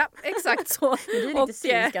 Ja, exakt så. Men du är lite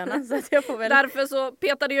synsk, Anna, så att jag får väl... Därför så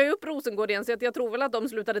petade jag upp Rosengård igen, så att jag tror väl att de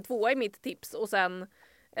slutade 2 i mitt tips. Och sen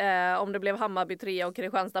om det blev Hammarby 3 och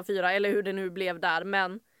Kristianstad 4, eller hur det nu blev där.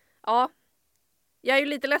 Men ja, jag är ju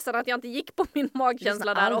lite ledsen att jag inte gick på min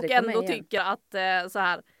magkänsla där och ändå tycker att så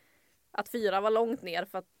här, att 4 var långt ner,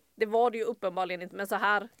 för att det var det ju uppenbarligen inte, men så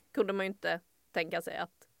här kunde man ju inte tänka sig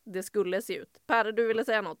att det skulle se ut. Per, du ville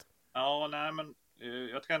säga något? Ja, nej men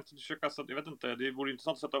jag ska inte försöka, jag vet inte, det vore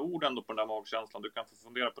intressant att sätta ord ändå på den där magkänslan. Du kan få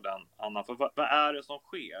fundera på den, Anna, för vad är det som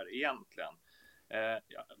sker egentligen?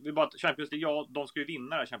 Vi bara Champions League, de ska ju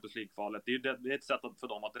vinna det här Champions League-kvalet. Det är ett sätt för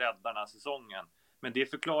dem att rädda den här säsongen. Men det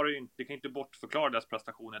förklarar ju inte, det kan inte bortförklara deras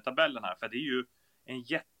prestation i tabellen här, för det är ju en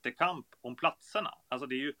jättekamp om platserna. Alltså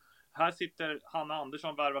det är ju, här sitter Hanna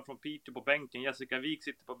Andersson, värvad från Piteå, på bänken. Jessica Wik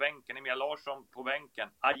sitter på bänken. Emilia Larsson på bänken.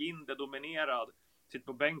 Ajinde dominerad sitter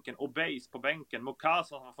på bänken. Obeis på bänken. Mokasa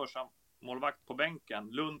som var första målvakt på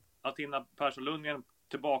bänken. Atina Persson Lundgren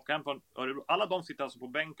tillbaka från Örebro. Alla de sitter alltså på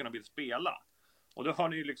bänken och vill spela. Och då har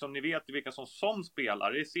ni liksom, ni vet vilka som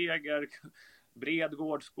spelar. Det är Seger,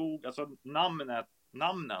 Bredgård, Skog. Alltså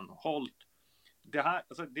namnen, Holt. Det här,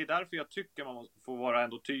 alltså det är därför jag tycker man måste få vara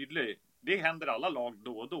ändå tydlig. Det händer alla lag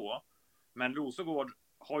då och då. Men Rosengård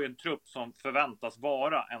har ju en trupp som förväntas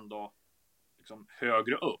vara ändå liksom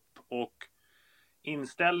högre upp. Och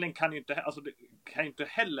inställning kan ju inte, alltså det kan ju inte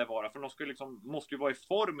heller vara. För de ska liksom, måste ju vara i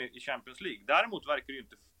form i Champions League. Däremot verkar det ju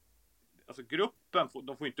inte, alltså gruppen,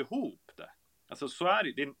 de får inte ihop det. Alltså så är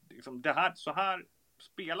det liksom, det här,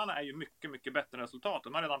 spelarna är ju mycket, mycket bättre än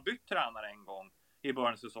resultatet. Man har redan bytt tränare en gång i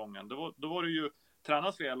början av säsongen. Då var det ju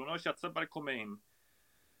tränarens fel och nu har Kätsäpare kommit in.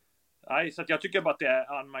 Nej, så att jag tycker bara att det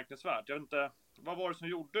är anmärkningsvärt. Jag vet inte, vad var det som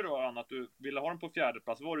gjorde då, Anna, att du ville ha den på fjärde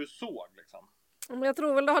plats? Vad var det du såg liksom? Jag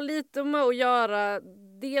tror väl det har lite med att göra.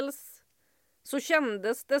 Dels så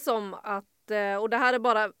kändes det som att, och det här är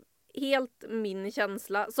bara helt min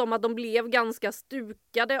känsla, som att de blev ganska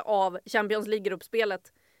stukade av Champions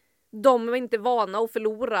League-gruppspelet. De var inte vana att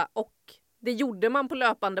förlora och det gjorde man på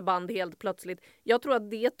löpande band helt plötsligt. Jag tror att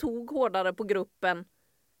det tog hårdare på gruppen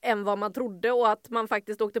än vad man trodde och att man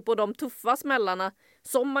faktiskt åkte på de tuffa smällarna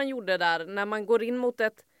som man gjorde där. När man går in mot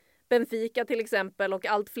ett Benfica till exempel och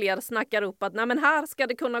allt fler snackar upp att nej men här ska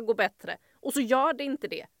det kunna gå bättre. Och så gör det inte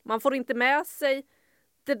det. Man får inte med sig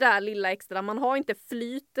det där lilla extra. Man har inte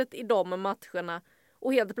flytet i de matcherna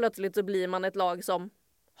och helt plötsligt så blir man ett lag som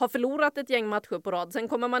har förlorat ett gäng matcher på rad. Sen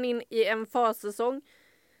kommer man in i en försäsong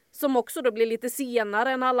som också då blir lite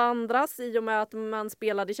senare än alla andras i och med att man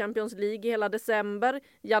spelade i Champions League hela december.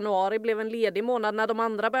 Januari blev en ledig månad när de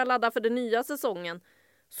andra började ladda för den nya säsongen.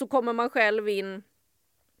 Så kommer man själv in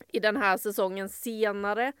i den här säsongen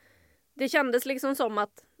senare. Det kändes liksom som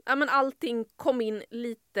att allting kom in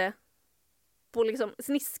lite på liksom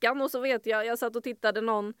sniskan och så vet jag satt och tittade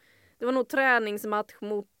det var nog träningsmatch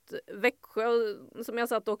mot Växjö som jag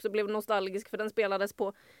satt och också blev nostalgisk för den spelades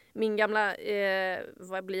på min gamla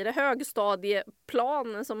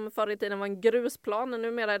högstadieplan som förr i tiden var en grusplan och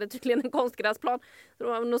numera är det tydligen en konstgräsplan. Så det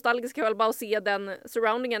var nostalgiskt väl bara att se den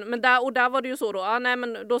surroundingen. Men där var det ju så då.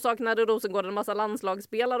 Men då saknade Rosengård en massa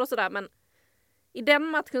landslagsspelare och sådär. Men i den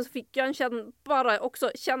matchen så fick jag bara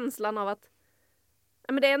också känslan av att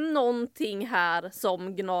men det är någonting här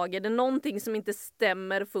som gnager. Det är någonting som inte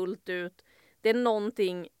stämmer fullt ut. Det är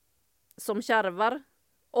någonting som kärvar.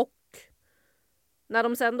 Och när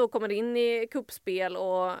de sen då kommer in i kuppspel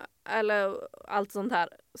eller allt sånt här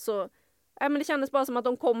så men det kändes bara som att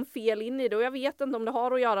de kom fel in i det. Och jag vet inte om det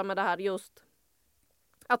har att göra med det här just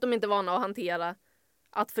att de inte är vana att hantera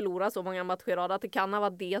att förlora så många matcher i rad. Att det kan ha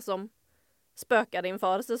varit det som spökade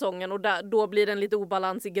inför säsongen och då blir det en lite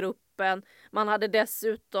obalans i gruppen. Man hade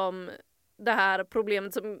dessutom det här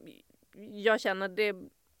problemet som jag känner det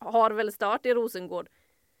har väl stört i Rosengård.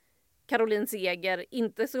 Caroline Seger,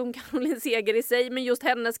 inte som Caroline Seger i sig, men just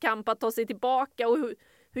hennes kamp att ta sig tillbaka och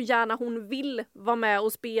hur gärna hon vill vara med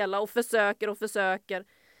och spela och försöker.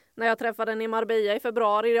 När jag träffade henne i Marbella i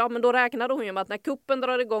februari, men då räknade hon ju med att när kuppen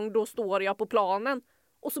drar igång då står jag på planen.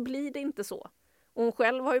 Och så blir det inte så. Och hon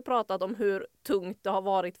själv har ju pratat om hur tungt det har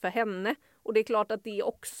varit för henne. Och det är klart att det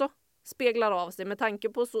också speglar av sig med tanke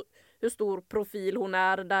på hur stor profil hon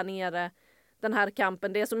är där nere. Den här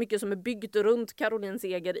kampen, det är så mycket som är byggt runt Caroline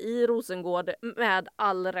Seger i Rosengård med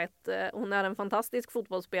all rätt. Hon är en fantastisk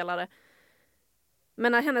fotbollsspelare.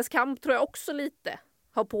 Men hennes kamp tror jag också lite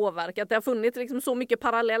har påverkat. Det har funnits liksom så mycket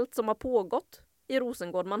parallellt som har pågått i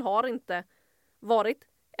Rosengård. Man har inte varit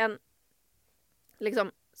en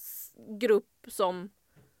liksom grupp som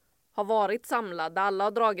har varit samlad. Alla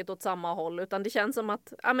har dragit åt samma håll. Utan det känns som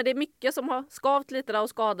att det är mycket som har skavt lite där och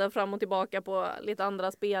skador fram och tillbaka på lite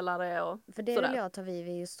andra spelare. Och för det sådär. vill jag ta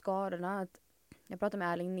vid just skadorna. Att jag pratade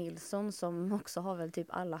med Erling Nilsson som också har väl typ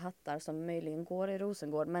alla hattar som möjligen går i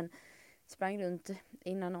Rosengård. Men sprang runt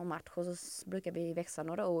innan någon match och så brukar vi växa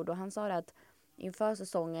några ord. Och han sa det att inför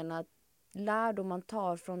säsongen att lärdom man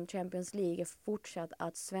tar från Champions League är fortsatt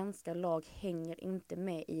att svenska lag hänger inte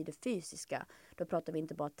med i det fysiska. Då pratar vi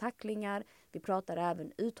inte bara tacklingar, vi pratar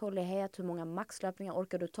även uthållighet, hur många maxlöpningar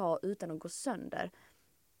orkar du ta utan att gå sönder.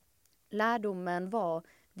 Lärdomen var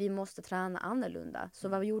vi måste träna annorlunda. Så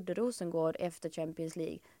vad gjorde Rosengård efter Champions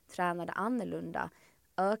League? Tränade annorlunda,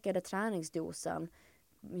 ökade träningsdosen.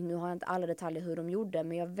 Nu har jag inte alla detaljer hur de gjorde,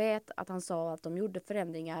 men jag vet att han sa att de gjorde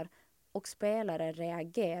förändringar och spelare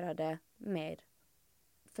reagerade med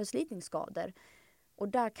förslitningsskador. Och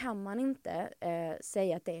där kan man inte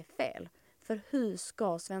säga att det är fel. För hur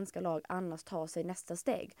ska svenska lag annars ta sig nästa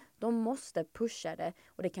steg? De måste pusha det.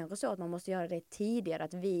 Och det är kanske så att man måste göra det tidigare.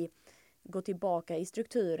 Att vi går tillbaka i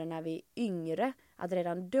strukturen när vi är yngre. Att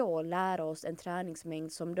redan då lära oss en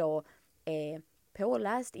träningsmängd som då är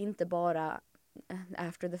påläst. Inte bara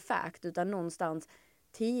after the fact utan någonstans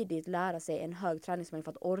tidigt lära sig en hög träningsmängd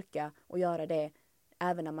för att orka och göra det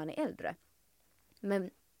även när man är äldre. Men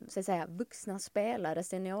så att säga, vuxna spelare,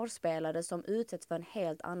 seniorspelare som utsätts för en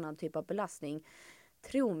helt annan typ av belastning.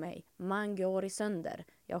 Tro mig, man går i sönder.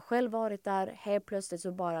 Jag har själv varit där, helt plötsligt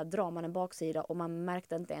så bara drar man en baksida och man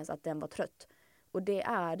märkte inte ens att den var trött. Och det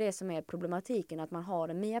är det som är problematiken, att man har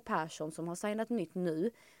en Mia Persson som har signat nytt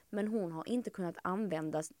nu, men hon har inte kunnat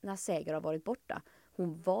användas när Seger har varit borta.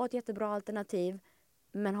 Hon var ett jättebra alternativ,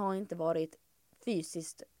 men har inte varit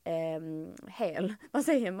fysiskt hel. Vad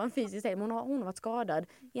säger man? Fysiskt hel. Hon har varit skadad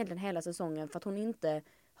egentligen hela säsongen för att hon inte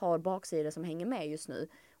har baksidor som hänger med just nu.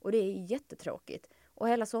 Och det är jättetråkigt. Och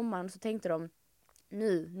hela sommaren så tänkte de,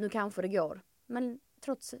 nu kanske det går. Men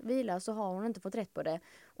trots vila så har hon inte fått rätt på det.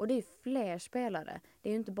 Och det är fler spelare. Det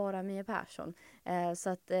är ju inte bara Mia Persson. Så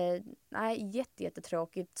att, nej,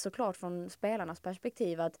 jättetråkigt såklart från spelarnas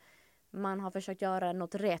perspektiv att man har försökt göra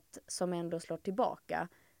något rätt som ändå slår tillbaka.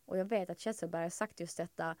 Och jag vet att Kjesselberg har sagt just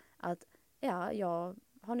detta att jag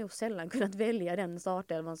har nog sällan kunnat välja den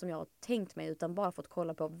startelvan som jag har tänkt mig utan bara fått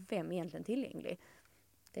kolla på vem egentligen tillgänglig.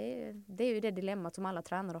 Det är ju det dilemmat som alla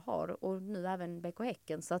tränare har och nu även BK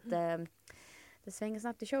Häcken så att det svänger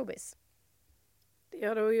snabbt i showbiz.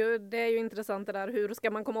 Det är ju intressant det där. Hur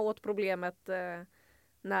ska man komma åt problemet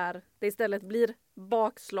när det istället blir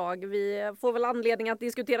bakslag? Vi får väl anledning att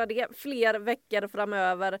diskutera det fler veckor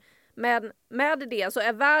framöver. Men med det så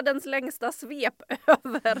är världens längsta svep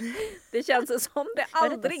över. Det känns som det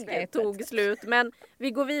aldrig tog slut. Men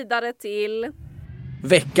vi går vidare till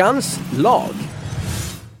Veckans lag.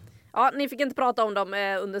 Ja, ni fick inte prata om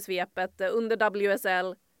dem under svepet, under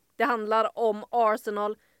WSL. Det handlar om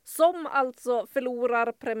Arsenal som alltså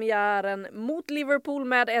förlorar premiären mot Liverpool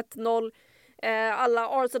med 1-0. Alla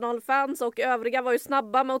Arsenal-fans och övriga var ju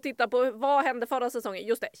snabba med att titta på vad hände förra säsongen.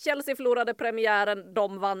 Just det, Chelsea förlorade premiären,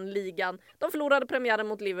 de vann ligan. De förlorade premiären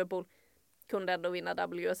mot Liverpool, kunde ändå vinna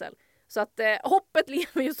WSL. Så att hoppet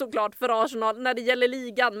lever ju såklart för Arsenal när det gäller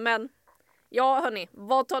ligan. Men ja hörni,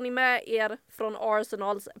 vad tar ni med er från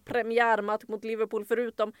Arsenals premiärmatch mot Liverpool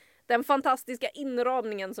förutom den fantastiska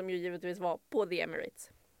inramningen som ju givetvis var på The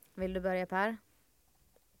Emirates? Vill du börja Per?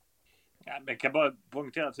 Ja, jag kan bara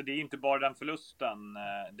poängtera att det är inte bara den förlusten.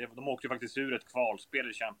 De åkte ju faktiskt ur ett kvalspel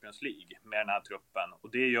i Champions League med den här truppen.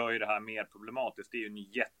 Och det gör ju det här mer problematiskt. Det är ju en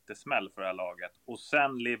jättesmäll för det här laget. Och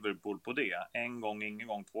sen Liverpool på det. En gång, ingen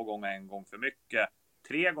gång, 2 gånger, en gång för mycket.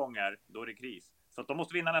 3 gånger, då är det kris. Så att de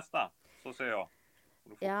måste vinna nästa. Så säger jag.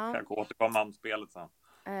 Då får jag återkomma om spelet sen.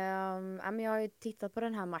 Jag har ju tittat på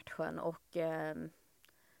den här matchen och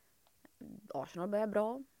Arsenal börjar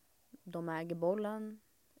bra. De äger bollen.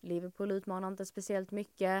 Liverpool utmanar inte speciellt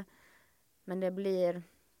mycket. Men det blir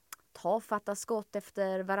tafatta skott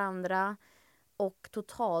efter varandra. Och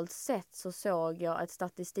totalt sett så såg jag ett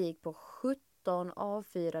statistik på 17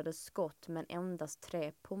 avfyrade skott men endast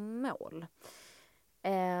 3 på mål.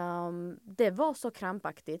 Det var så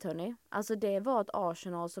krampaktigt hörni. Alltså det var ett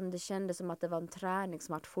Arsenal som det kändes som att det var en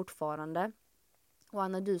träningsmatch fortfarande. Och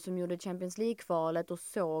Anna, du som gjorde Champions League-kvalet och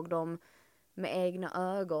såg dem med egna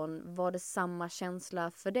ögon, var det samma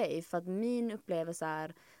känsla för dig? För att min upplevelse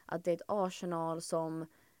är att det är ett Arsenal som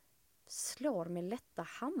slår med lätta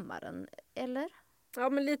hammaren, eller? Ja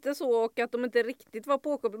men lite så, och att de inte riktigt var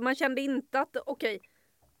påkopplade. Man kände inte att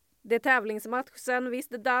det är tävlingsmatch. Sen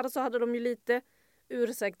visst, där så hade de ju lite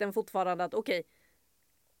ursäkten fortfarande att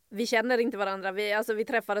vi känner inte varandra. Vi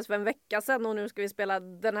träffades för en vecka sedan och nu ska vi spela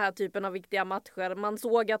den här typen av viktiga matcher. Man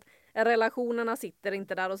såg att relationerna sitter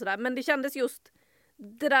inte där och sådär. Men det kändes just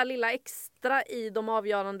det där lilla extra i de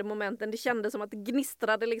avgörande momenten. Det kändes som att det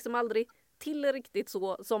gnistrade liksom aldrig till riktigt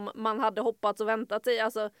så som man hade hoppats och väntat sig.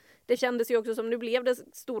 Alltså, det kändes ju också som nu blev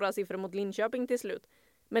det stora siffror mot Linköping till slut.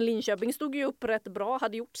 Men Linköping stod ju upp rätt bra,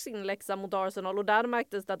 hade gjort sin läxa mot Arsenal och där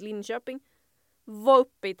märktes det att Linköping var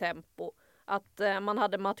uppe i tempo. Att man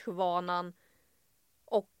hade matchvanan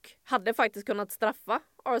och hade faktiskt kunnat straffa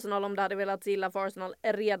Arsenal om det hade velat illa för Arsenal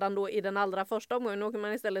redan då i den allra första omgången. Nu åker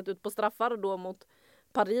man istället ut på straffar då mot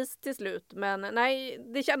Paris till slut. Men nej,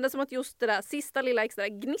 det kändes som att just det där sista lilla extra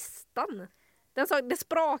gnistan, det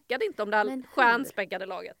sprakade inte om det här stjärnspäckade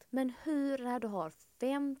laget. Men hur när du har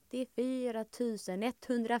 54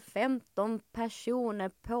 115 personer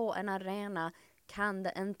på en arena kan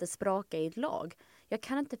det inte spraka i ett lag? Jag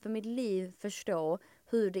kan inte för mitt liv förstå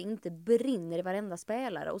hur det inte brinner i varenda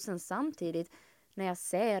spelare. Och sen samtidigt när jag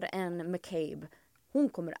ser en McCabe, hon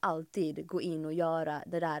kommer alltid gå in och göra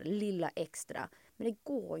det där lilla extra. Men det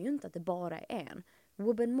går ju inte att det bara är en.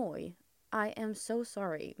 Ruben Moy, I am so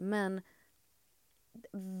sorry. Men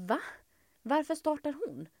va? Varför startar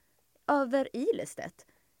hon över Ilestedt?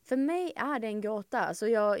 För mig är det en gåta. Alltså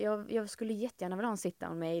jag skulle jättegärna vilja ha en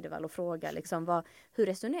sit-down med Eidevall och fråga liksom hur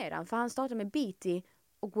resonerar han? För han startar med Beatty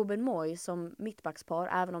och Ruben Moy som mittbackspar.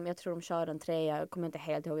 Även om jag tror de kör en trea. Jag kommer inte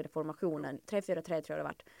helt ihåg formationen. 3-4-3 tror jag det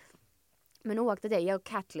varit. Men oaktat det, jag och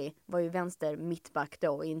Catley var ju vänster mittback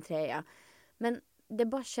då i en trea. Men det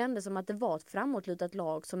bara kändes som att det var ett framåtlutat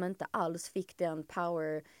lag som inte alls fick den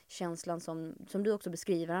power-känslan som du också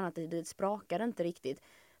beskriver. Att det sprakade inte riktigt.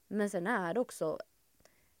 Men sen är det också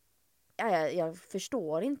jag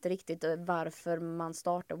förstår inte riktigt varför man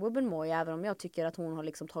startar Wubben-Moy. Även om jag tycker att hon har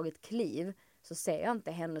liksom tagit kliv, så ser jag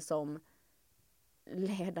inte henne som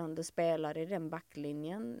ledande spelare i den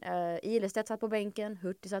backlinjen. Ilestedt satt på bänken,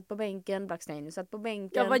 Hurtig satt på bänken, Blackstenius satt på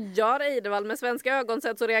bänken. Ja, vad gör Eidevall? Med svenska ögon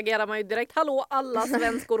sett så reagerar man ju direkt. Hallå, alla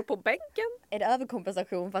svenskor på bänken? Är det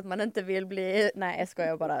överkompensation för att man inte vill bli... Nej, jag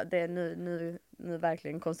skojar bara. Det är nu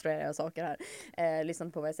verkligen konstruerar jag saker här. Lyssna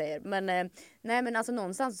på vad jag säger. Men nej, men alltså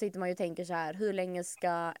någonstans så sitter man ju och tänker så här. Hur länge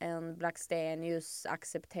ska en Blackstenius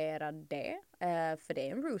acceptera det? För det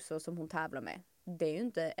är en Russo som hon tävlar med. Det är ju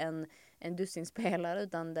inte en dussinspelare,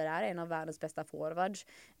 utan det är en av världens bästa forwards.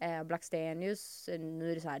 Blackstenius,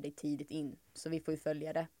 nu är det så här, det är tidigt in, så vi får ju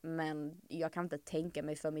följa det. Men jag kan inte tänka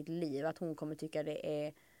mig för mitt liv att hon kommer tycka det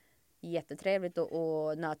är jättetrevligt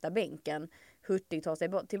att nöta bänken. Hurtig tar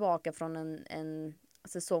sig tillbaka från en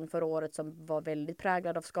säsong förra året som var väldigt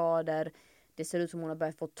präglad av skador. Det ser ut som hon har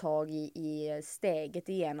börjat få tag i steget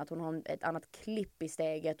igen. Att hon har ett annat klipp i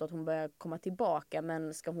steget och att hon börjar komma tillbaka.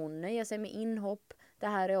 Men ska hon nöja sig med inhopp det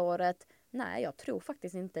här året? Nej, jag tror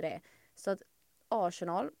faktiskt inte det. Så att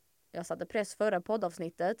Arsenal, jag satte press förra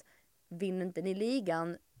poddavsnittet. Vinner inte ni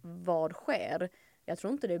ligan, vad sker? Jag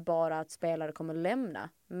tror inte det är bara att spelare kommer lämna.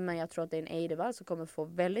 Men jag tror att det är en Eidevall som kommer få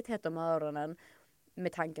väldigt hett om öronen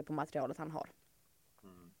med tanke på materialet han har.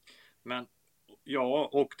 Men ja,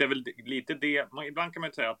 och det är väl lite det. Ibland kan man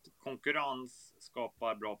ju säga att konkurrens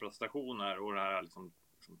skapar bra prestationer och det här liksom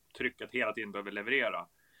trycket hela tiden behöver leverera.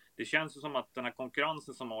 Det känns ju som att den här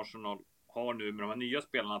konkurrensen som Arsenal har nu med de här nya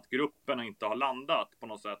spelarna, att grupperna inte har landat på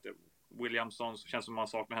något sätt. Williamson känns som att man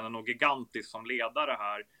saknar henne något gigantiskt som ledare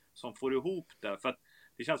här, som får ihop det. För att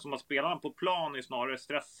det känns som att spelarna på plan är snarare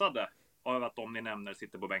stressade av att de ni nämner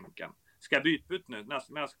sitter på bänken. Ska jag byta ut nu?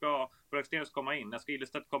 När ska Brökstens komma in? När ska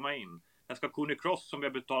Ilestedt komma in? När ska Conny Cross, som vi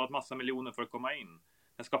har betalat massa miljoner för att komma in?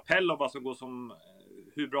 När ska Pellova som går som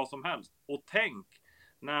hur bra som helst? Och tänk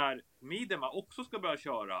när Midema också ska börja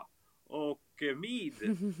köra. Och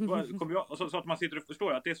så att man sitter och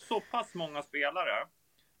förstår att det är så pass många spelare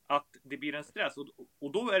att det blir en stress.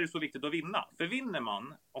 Och då är det så viktigt att vinna. För vinner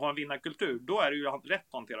man och har en vinnarkultur, då är det ju rätt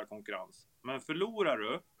att hantera konkurrens. Men förlorar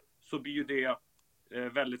du, så blir ju det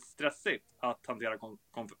väldigt stressigt att hantera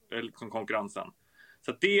konkurrensen.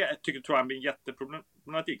 Så det tror jag blir en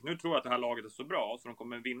jätteproblematik. Nu tror jag att det här laget är så bra så de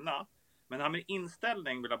kommer vinna. Men det här med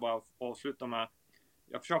inställning vill jag bara avsluta med.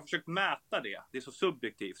 Jag har försökt mäta det. Det är så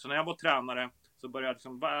subjektivt. Så när jag var tränare så började jag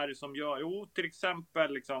liksom, vad är det som gör? Jo, till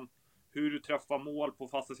exempel liksom hur du träffar mål på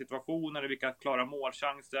fasta situationer, vilka klara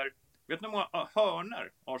målchanser. Vet ni hur många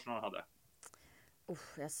hörnor Arsenal hade?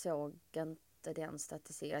 Jag såg inte den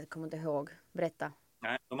statistiken. Jag kommer inte ihåg. Berätta.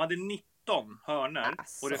 Nej, de hade 19 hörnor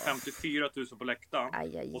och det är 54 000 på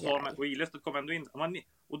läktaren. Och Ilestedt kom ändå in.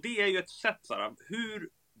 Och det är ju ett sätt så här,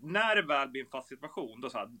 när det väl blir en fast situation, då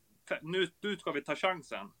så här, nu ska vi ta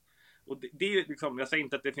chansen. Och det är liksom, jag säger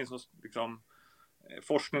inte att det finns något liksom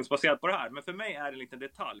forskningsbaserat på det här, men för mig är det en liten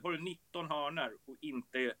detalj. Har du 19 hörnor och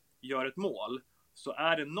inte gör ett mål, så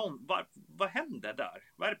är det vad händer där?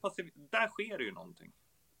 Där sker det ju någonting.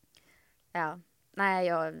 Ja, nej,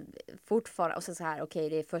 jag fortfarande, och så här, okej,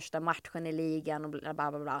 det är första matchen i ligan och bla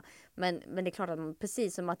bla bla. Men det är klart att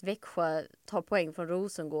precis som att Växjö tar poäng från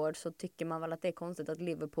Rosengård, så tycker man väl att det är konstigt att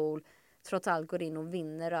Liverpool trots allt går in och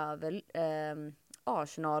vinner över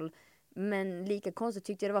Arsenal. Men lika konstigt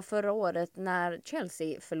tyckte jag det var förra året när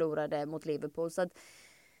Chelsea förlorade mot Liverpool. Så att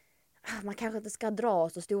man kanske inte ska dra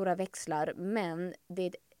så stora växlar, men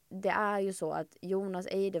det är ju så att Jonas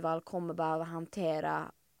Eidevall kommer behöva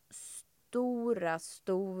hantera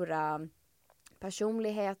stora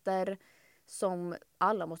personligheter som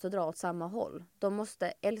alla måste dra åt samma håll. De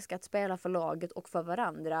måste älska att spela för laget och för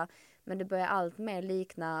varandra, men det börjar allt mer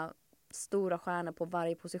likna stora stjärnor på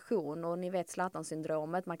varje position. Och ni vet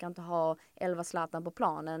Zlatan-syndromet, man kan inte ha 11 Zlatan på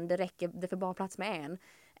planen, det får bara plats med en.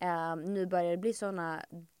 Nu börjar det bli sådana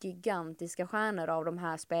gigantiska stjärnor av de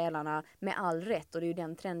här spelarna, med all rätt, och det är ju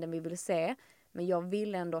den trenden vi vill se. Men jag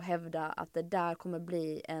vill ändå hävda att det där kommer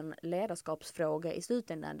bli en ledarskapsfråga i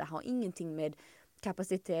slutändan. Det har ingenting med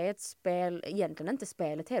kapacitetsspel, egentligen inte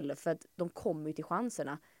spelet heller, för att de kommer ju till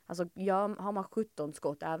chanserna. Alltså har man 17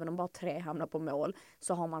 skott, även om bara 3 hamnar på mål,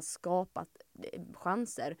 så har man skapat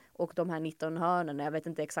chanser. Och de här 19 hörnorna, jag vet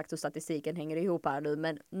inte exakt hur statistiken hänger ihop här nu,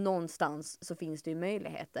 men någonstans så finns det ju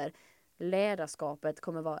möjligheter. Ledarskapet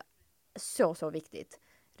kommer vara så viktigt.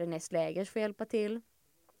 René Slegers får hjälpa till,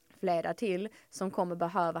 flera till som kommer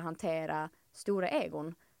behöva hantera stora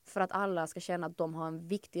egon för att alla ska känna att de har en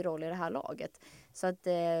viktig roll i det här laget. Så att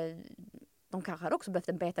de kanske hade också behövt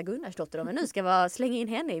en Beta Gunnarsdotter om vi nu ska slänga in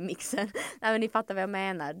henne i mixen. Nej, men ni fattar vad jag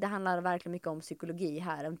menar. Det handlar verkligen mycket om psykologi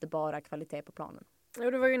här, inte bara kvalitet på planen.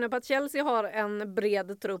 Du var ju inne på att Chelsea har en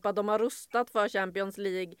bred trupp, att de har rustat för Champions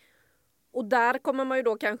League. Och där kommer man ju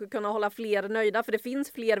då kanske kunna hålla fler nöjda, för det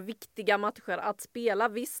finns fler viktiga matcher att spela.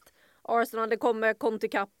 Visst, Arsenal, det kommer Conte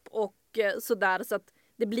Cup och sådär, så att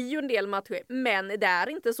det blir ju en del matcher. Men det är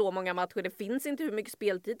inte så många matcher, det finns inte hur mycket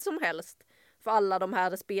speltid som helst för alla de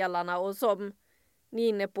här spelarna. Och som ni är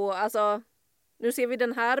inne på, alltså nu ser vi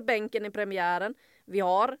den här bänken i premiären. Vi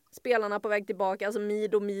har spelarna på väg tillbaka, alltså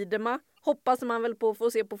Mid och Midema. Hoppas man väl på att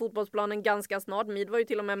få se på fotbollsplanen ganska snart. Mid var ju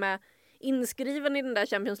till och med inskriven i den där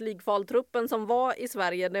Champions League-kvaltruppen som var i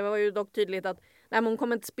Sverige. Det var ju dock tydligt att nej, hon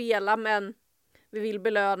kommer inte spela, men vi vill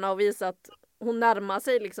belöna och visa att hon närmar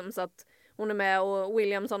sig liksom, så att hon är med, och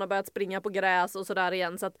Williamson har börjat springa på gräs och sådär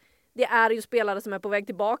igen. Så att det är ju spelare som är på väg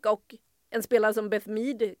tillbaka, och en spelare som Beth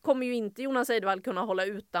Mead kommer ju inte Jonas Eidevall kunna hålla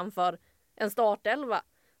utanför en startelva.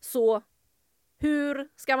 Så hur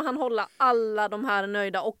ska han hålla alla de här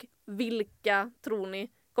nöjda, och vilka tror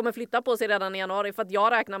ni kommer flytta på sig redan i januari? För att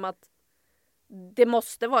jag räknar med att det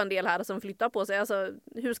måste vara en del här som flyttar på sig. Alltså,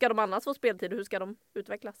 hur ska de annars få speltid? Hur ska de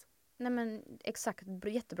utvecklas? Nej men exakt,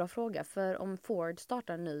 jättebra fråga. För om Ford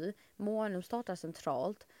startar nu, Månum startar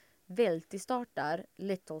centralt, Velti startar,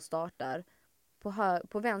 Little startar.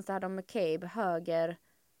 På vänster hade de McCabe, höger,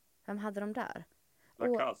 vem hade de där?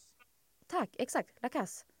 Lacasse. Tack, exakt,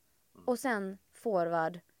 Lacasse. Och sen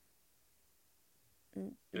forward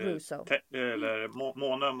Russo. Eller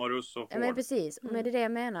Månum och Russo. Ja, men precis, men det är det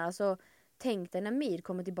jag menar. Alltså, tänk dig när Mead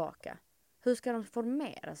kommer tillbaka. Hur ska de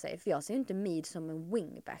formera sig? För jag ser inte Mead som en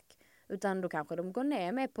wingback. Utan då kanske de går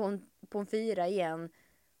ner med på en 4 igen.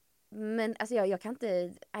 Men alltså jag kan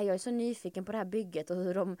inte, jag är så nyfiken på det här bygget och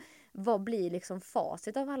vad blir liksom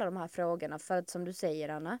facit av alla de här frågorna. För att som du säger,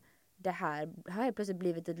 Anna, det här har plötsligt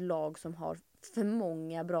blivit ett lag som har för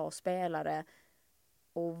många bra spelare.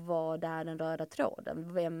 Och vad är den röda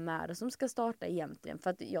tråden? Vem är det som ska starta egentligen? För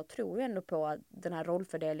att jag tror ju ändå på att den här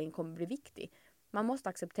rollfördelningen kommer bli viktig. Man måste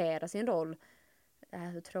acceptera sin roll.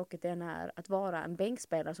 Hur tråkigt det än är att vara en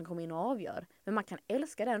bänkspelare som kommer in och avgör. Men man kan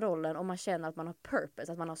älska den rollen om man känner att man har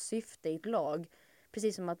purpose, att man har syfte i ett lag.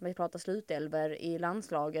 Precis som att man pratar slutelver i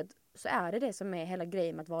landslaget, så är det som är hela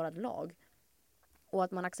grejen med att vara ett lag. Och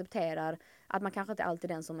att man accepterar att man kanske inte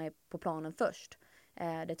alltid är den som är på planen först.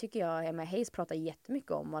 Det tycker jag Emma Hayes pratar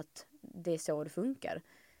jättemycket om, att det är så det funkar.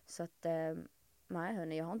 Så att, nej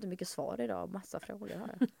hörni, jag har inte mycket svar idag. Massa frågor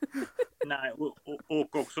har jag. Nej,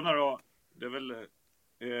 och också när då, det är väl,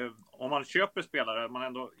 om man köper spelare, man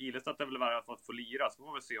ändå Ilestedt är väl värd för att få lira, så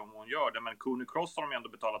får vi se om hon gör det. Men Cooney Cross har de ändå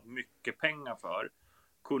betalat mycket pengar för.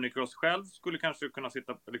 Cooney Cross själv skulle kanske kunna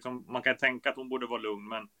sitta, liksom, man kan tänka att hon borde vara lugn,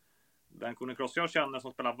 men den Cooney Cross jag känner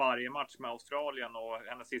som spelar varje match med Australien, och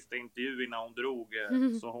hennes sista intervju innan hon drog,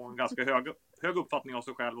 så har hon ganska hög uppfattning av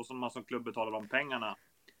sig själv, och som man som klubb betalar de pengarna.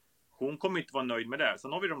 Hon kommer inte vara nöjd med det.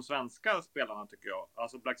 Sen har vi de svenska spelarna tycker jag.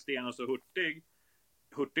 Alltså Blackstenius och Hurtig.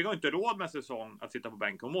 Hurtig har inte råd med säsong att sitta på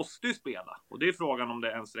bänken. Hon måste ju spela. Och det är frågan om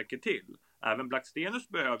det ens räcker till. Även Blackstenius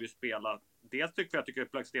behöver ju spela. Dels tycker jag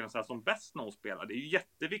att Blackstenius är som bäst när hon spelar. Det är ju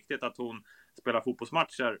jätteviktigt att hon spelar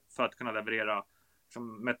fotbollsmatcher för att kunna leverera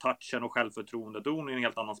liksom, med touchen och självförtroendet. Hon är en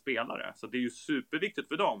helt annan spelare. Så det är ju superviktigt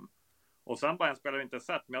för dem. Och sen bara en spelare jag inte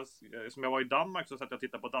sett. Men som jag var i Danmark så satt jag och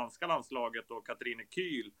tittade på danska landslaget, och Katrine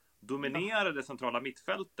Kyhl dominerade det centrala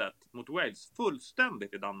mittfältet mot Wales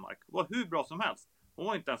fullständigt i Danmark. Det var hur bra som helst. Hon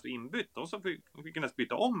var inte ens inbytt. Hon fick ens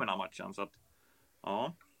byta om den här matchen. Så att,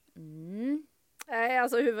 ja. Nej,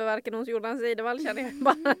 alltså huvudvärken hos Jonas Eidevall känner jag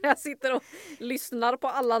bara när jag sitter och lyssnar på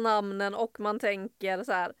alla namnen och man tänker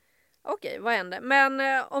så här: okej, vad händer?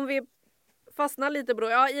 Men om vi fastnar lite bro.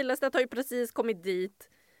 Ja, Ilestedt har ju precis kommit dit.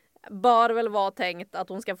 Bör väl vara tänkt att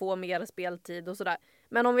hon ska få mer speltid och sådär.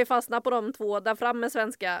 Men om vi fastnar på de två där framme,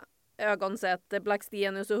 svenska ögonsett,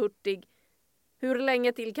 Blackstenius och Hurtig. Hur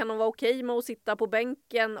länge till kan de vara okej med att sitta på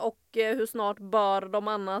bänken, och hur snart bör de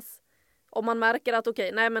annars, om man märker att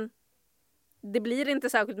nej men det blir inte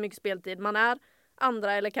särskilt mycket speltid, man är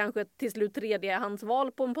andra eller kanske till slut tredje hans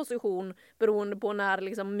val på en position beroende på när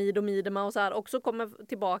liksom Mid och Midema och så här också kommer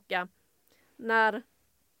tillbaka. När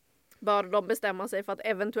bör de bestämma sig för att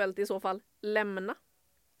eventuellt i så fall lämna?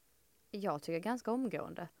 Jag tycker ganska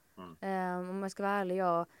omgående. Om jag ska vara ärlig,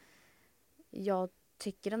 jag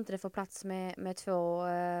tycker inte det får plats med två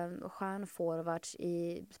stjärnforwards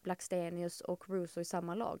i Blackstenius och Russo i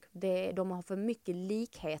samma lag. De har för mycket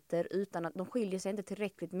likheter utan att de skiljer sig inte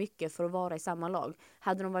tillräckligt mycket för att vara i samma lag.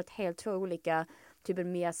 Hade de varit helt två olika, typ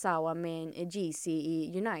en Miyazawa med en GC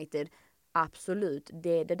i United, absolut.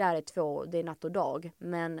 Det där är det är natt och dag.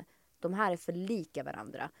 Men de här är för lika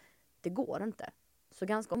varandra. Det går inte. Så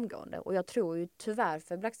ganska omgående. Och jag tror ju tyvärr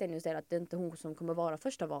för Blackstenius del att det inte är hon som kommer vara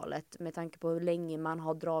första valet med tanke på hur länge man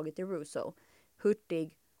har dragit i Russo.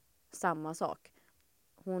 Hurtig, samma sak.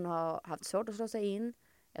 Hon har haft svårt att slå sig in.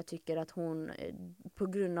 Jag tycker att hon, på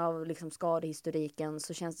grund av liksom skadehistoriken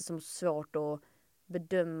så känns det som svårt att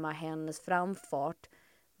bedöma hennes framfart.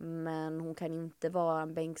 Men hon kan inte vara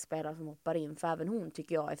en bänkspelare som hoppar in. För även hon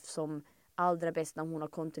tycker jag eftersom allra bäst när hon har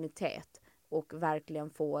kontinuitet och verkligen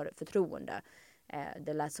får förtroende.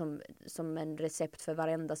 Det lät som en recept för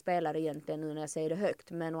varenda spelare egentligen nu när jag säger det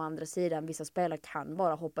högt. Men å andra sidan, vissa spelare kan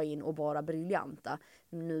bara hoppa in och vara briljanta.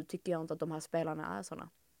 Nu tycker jag inte att de här spelarna är sådana.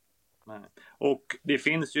 Nej. Och det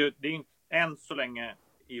finns ju, det är än så länge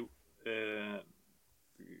i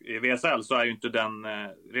VSL så är ju inte den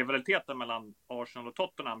rivaliteten mellan Arsenal och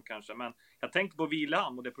Tottenham kanske. Men jag tänker på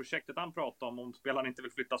Vilham och det projektet han pratar om spelarna inte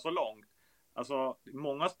vill flytta så långt. Alltså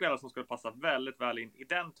många spelare som skulle passa väldigt väl in i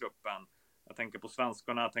den truppen. Jag tänker på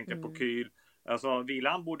svenskarna, jag tänker på Kyl. Alltså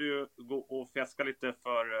Vilham borde ju gå och fjäska lite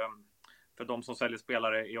för de som säljer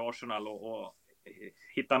spelare i Arsenal och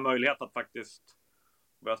hitta en möjlighet att faktiskt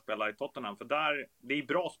börja spela i Tottenham. För där, det är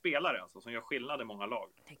bra spelare alltså, som gör skillnad i många lag.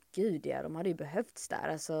 Gud ja, de hade ju behövts där.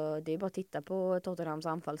 Alltså, det är bara att titta på Tottenhams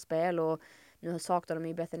anfallsspel och nu saknar de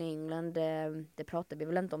ju Bethany England. Det pratade vi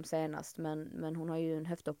väl inte om senast, men hon har ju en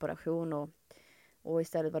höftoperation och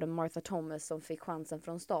istället var det Martha Thomas som fick chansen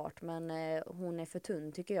från start. Men hon är för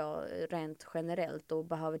tunn tycker jag rent generellt och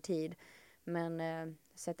behöver tid. Men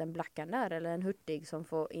sätt en Blackan där eller en Hurtig som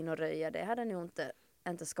får in och röja, det hade nog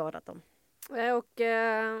inte skadat dem. Och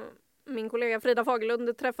min kollega Frida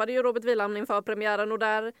Fagerlund träffade ju Robert Vilham inför premiären och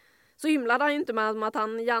där så hymlade han ju inte med att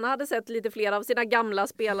han gärna hade sett lite fler av sina gamla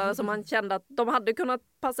spelare som han kände att de hade kunnat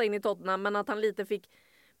passa in i Tottenham, men att han lite fick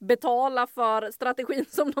betala för strategin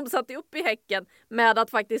som de satte upp i Häcken med att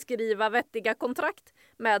faktiskt skriva vettiga kontrakt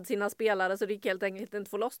med sina spelare så det gick helt enkelt inte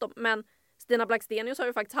få loss dem. Men Stina Blackstenius har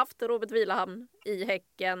ju faktiskt haft Robert Vilham i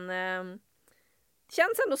Häcken.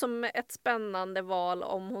 Känns ändå som ett spännande val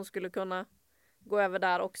om hon skulle kunna gå över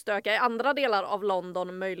där och stöka i andra delar av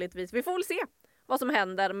London möjligtvis. Vi får väl se vad som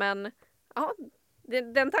händer, men ja,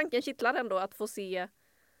 den tanken kittlar ändå att få se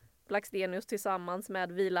Blackstenius tillsammans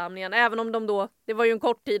med Vilham igen. Även om de då, det var ju en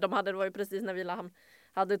kort tid de hade, det var ju precis när Vilham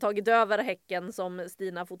hade tagit över Häcken som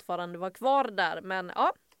Stina fortfarande var kvar där. Men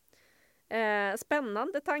ja,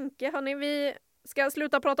 spännande tanke. Hörrni, vi ska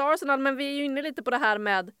sluta prata Arsenal, men vi är ju inne lite på det här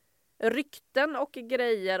med rykten och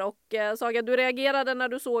grejer. Och Saga, du reagerade när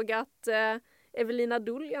du såg att Evelina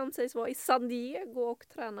Duljan sägs vara i San Diego och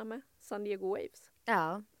träna med San Diego Waves.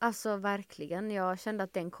 Ja, alltså verkligen. Jag kände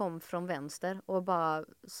att den kom från vänster och bara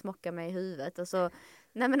smockade mig i huvudet. Alltså,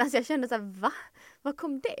 nej men alltså jag kände så här, va? Var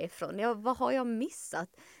kom det ifrån? Vad har jag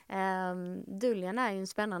missat? Duljan är ju en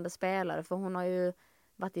spännande spelare för hon har ju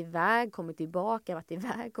varit iväg, kommit tillbaka.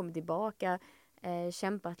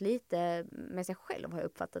 Kämpat lite med sig själv har jag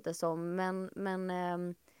uppfattat det som.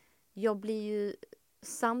 Men jag blir ju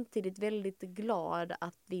samtidigt väldigt glad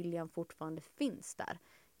att William fortfarande finns där.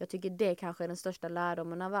 Jag tycker det kanske är den största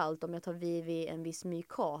lärdomen av allt. Om jag tar vid en viss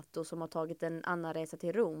Mykato som har tagit en annan resa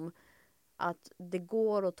till Rom. Att det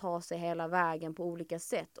går att ta sig hela vägen på olika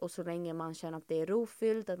sätt. Och så länge man känner att det är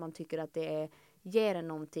rofyllt, att man tycker att det ger en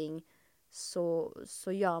någonting. Så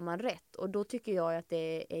gör man rätt. Och då tycker jag att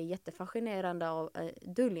det är jättefascinerande av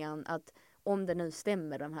Duljan att om det nu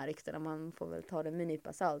stämmer de här ryktena, man får väl ta det med en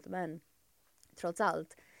nypa salt, men trots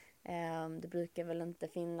allt det brukar väl inte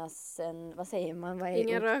finnas en, vad säger man?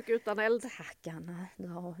 Ingen rök utan eld. Tack Anna,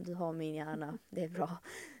 du har min hjärna, det är bra.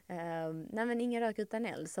 Nej men ingen rök utan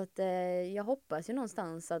eld, så att jag hoppas ju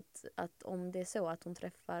någonstans att om det är så att hon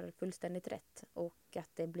träffar fullständigt rätt och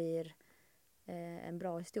att det blir en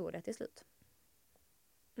bra historia till slut.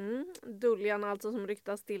 Duljan alltså som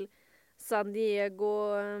ryktas till San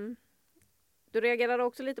Diego. Du reagerade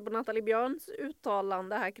också lite på Nathalie Björns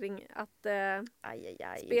uttalande här kring att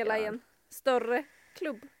spela i en större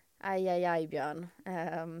klubb. Aj Björn.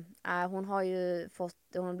 Hon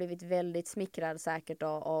har blivit väldigt smickrad säkert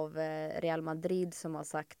av Real Madrid som har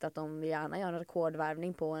sagt att de gärna gör en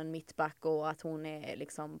rekordvärvning på en mittback och att hon är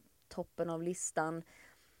liksom toppen av listan.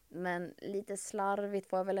 Men lite slarvigt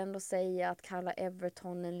får jag väl ändå säga att kalla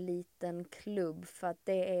Everton en liten klubb, för att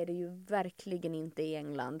det är det ju verkligen inte i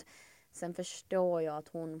England. Sen förstår jag att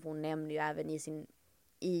hon nämner ju även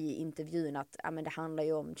i intervjun att men det handlar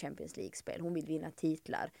ju om Champions League-spel. Hon vill vinna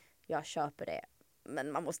titlar. Jag köper det.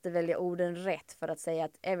 Men man måste välja orden rätt för att säga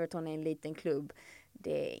att Everton är en liten klubb.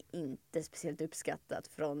 Det är inte speciellt uppskattat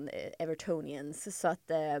från Evertonians. Så att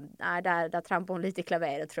där trampar hon lite i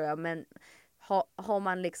klaveret tror jag. Men har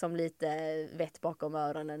man liksom lite vett bakom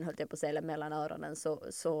öronen, höll jag på att säga, eller mellan öronen,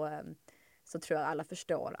 så tror jag alla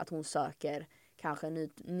förstår att hon söker kanske en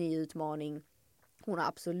ny utmaning. Hon har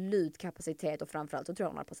absolut kapacitet och framförallt så tror jag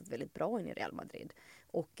hon har passat väldigt bra in i Real Madrid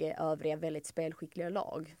och övriga väldigt spelskickliga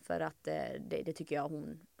lag, för att det tycker jag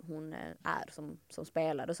hon är som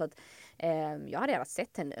spelare, så att jag hade gärna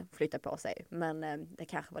sett henne flytta på sig, men det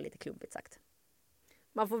kanske var lite klumpigt sagt.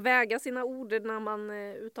 Man får väga sina ord när man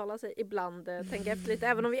uttalar sig ibland, tänka efter lite,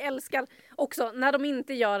 även om vi älskar också när de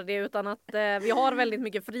inte gör det, utan att vi har väldigt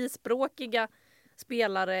mycket frispråkiga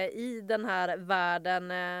spelare i den här världen.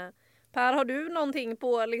 Per, har du någonting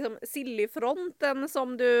på liksom Silly-fronten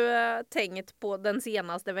som du tänkt på den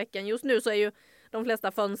senaste veckan? Just nu så är ju de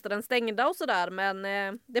flesta fönstren stängda och sådär, men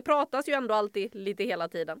det pratas ju ändå alltid lite hela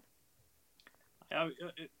tiden. Jag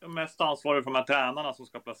är mest ansvarig för de här tränarna som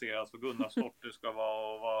ska placeras. För Gunnar Storter ska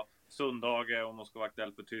vara Sundhage om hon ska vara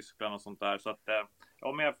aktuell för Tyskland och sånt där. Så att jag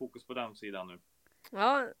har mer fokus på den sidan nu.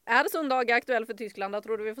 Ja, är Sundhage aktuell för Tyskland? Då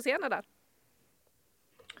tror du vi får se henne där?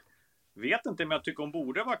 Vet inte, men jag tycker hon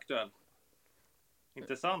borde vara aktuell.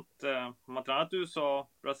 Intressant. Om man tränat USA,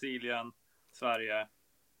 Brasilien, Sverige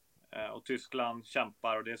och Tyskland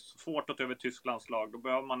kämpar. Och det är svårt att ta över Tysklands lag. Då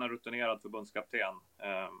behöver man en rutinerad förbundskapten.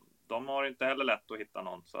 De har inte heller lätt att hitta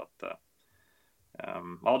någon. Så att,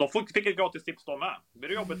 ja, de fick ett gratis tips de med. Det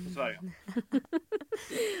blir jobbigt för Sverige.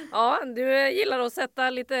 Ja, du gillar att sätta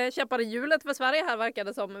lite käppar i hjulet för Sverige här, verkar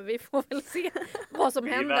det som. Vi får väl se vad som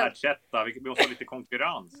händer. Vi är världsetta. Vi måste ha lite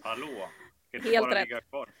konkurrens. Hallå. Helt rätt.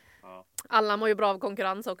 Ja. Alla mår ju bra av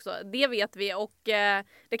konkurrens också. Det vet vi. Och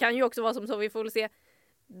det kan ju också vara som så. Vi får väl se.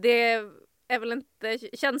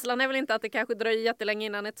 Känslan är väl inte att det kanske dröjer jättelänge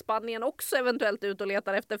innan ett Spanien också eventuellt ut och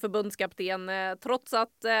letar efter förbundskapten. Trots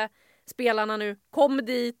att spelarna nu kom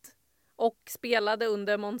dit och spelade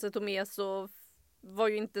under Monse Tomé, så var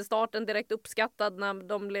ju inte starten direkt uppskattad när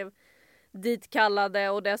de blev ditkallade,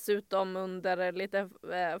 och dessutom under lite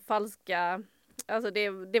falska... Alltså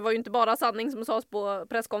det var ju inte bara sanning som sades på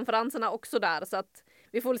presskonferenserna också där, så att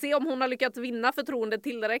vi får väl se om hon har lyckats vinna förtroende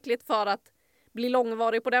tillräckligt för att bli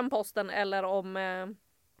långvarig på den posten, eller om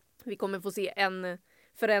vi kommer få se en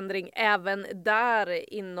förändring även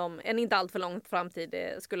där inom en inte allt för långt framtid.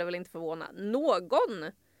 Det skulle väl inte förvåna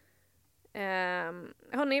någon.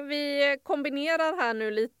 Hörni, vi kombinerar här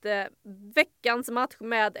nu lite veckans match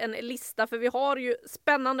med en lista, för vi har ju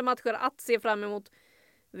spännande matcher att se fram emot.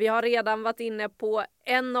 Vi har redan varit inne på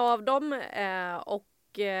en av dem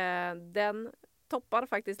och den toppar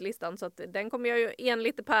faktiskt listan, så att den kommer jag ju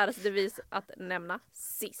enligt Pers devis att nämna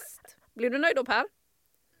sist. Blir du nöjd då, Per?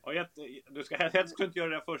 Ja, du ska helst inte göra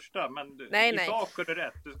det första, men nej. sak är det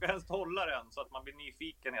rätt. Du ska helst hålla den så att man blir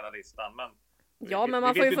nyfiken hela listan. Men ja, men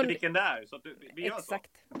man vi får vet ju inte vilken det är, så att vi gör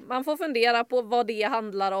exakt. Så. Man får fundera på vad det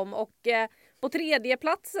handlar om, och på tredje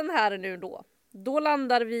platsen här nu då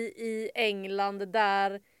landar vi i England,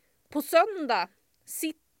 där på söndag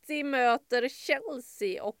City möter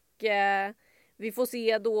Chelsea, och vi får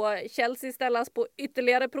se då Chelsea ställas på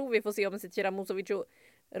ytterligare prov. Vi får se om Zecira Musovic och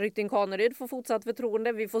Rydén får fortsatt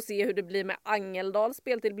förtroende. Vi får se hur det blir med Angeldal.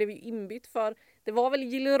 Speltid blev ju inbytt, för det var väl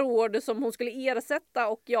Gillerod som hon skulle ersätta,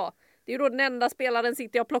 och ja, det är ju då den enda spelaren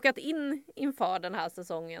City har plockat in inför den här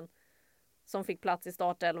säsongen som fick plats i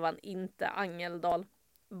startelvan, inte Angeldal.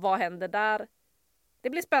 Vad händer där? Det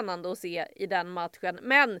blir spännande att se i den matchen.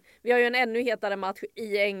 Men vi har ju en ännu hetare match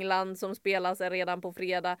i England som spelas redan på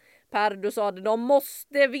fredag. Per, du sa det, de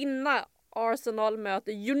måste vinna. Arsenal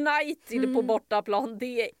möter United på bortaplan.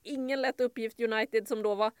 Det är ingen lätt uppgift. United som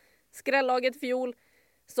då var skrällaget fjol,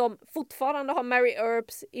 som fortfarande har Mary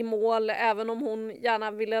Earps i mål, även om hon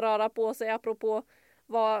gärna ville röra på sig. Apropå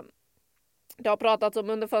vad det har pratats om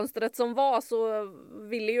under fönstret som var, så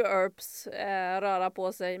ville ju Earps röra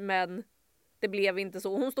på sig, men det blev inte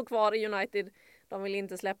så. Hon står kvar i United. De vill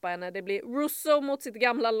inte släppa henne. Det blir Russo mot sitt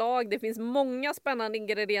gamla lag. Det finns många spännande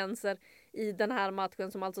ingredienser i den här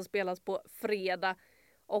matchen som alltså spelas på fredag.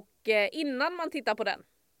 Och innan man tittar på den,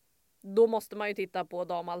 då måste man ju titta på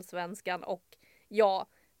Damallsvenskan. Och ja,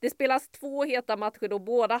 det spelas 2 heta matcher då.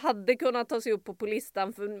 Båda hade kunnat ta sig upp på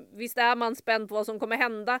listan. För visst är man spänd på vad som kommer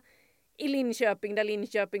hända i Linköping, där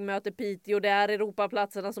Linköping möter Piteå. Det är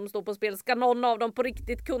Europaplatserna som står på spel. Ska någon av dem på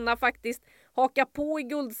riktigt kunna faktiskt haka på i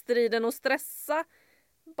guldstriden och stressa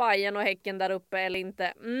Bayern och Häcken där uppe eller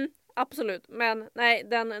inte? Absolut, men nej,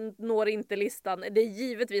 den når inte listan. Det är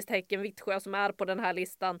givetvis Häcken Vittsjö som är på den här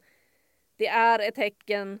listan. Det är ett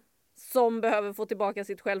Häcken som behöver få tillbaka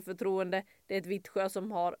sitt självförtroende. Det är ett Vittsjö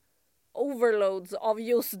som har overloads av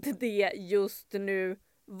just det just nu.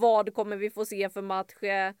 Vad kommer vi få se för match?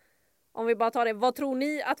 Om vi bara tar det, vad tror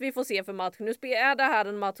ni att vi får se för match? Nu är det här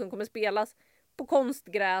en match som kommer spelas på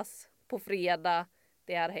konstgräs på fredag.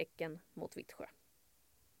 Det är Häcken mot Vittsjö.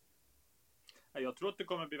 Jag tror att det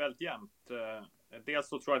kommer bli väldigt jämnt. Dels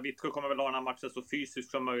så tror jag att Vittsjö kommer väl ha den här matchen så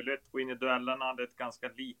fysiskt som möjligt. Gå in i duellerna. Det är ett ganska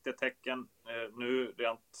litet Häcken nu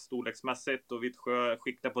rent storleksmässigt. Och Vittsjö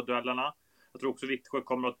skiktar på duellerna. Jag tror också Vittsjö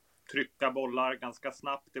kommer att trycka bollar ganska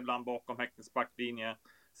snabbt. Ibland bakom Häckens backlinje.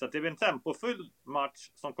 Så att det blir en tempofull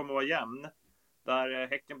match som kommer att vara jämn. Där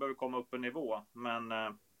Häcken behöver komma upp en nivå. Men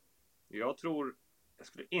jag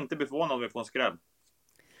skulle inte bli förvånad om vi får en skräll.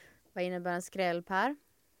 Vad innebär en skräll, Per?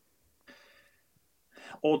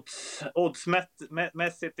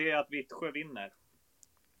 Oddsmässigt är att Vittsjö vinner.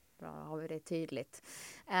 Bra, har vi det tydligt.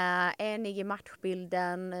 Enig i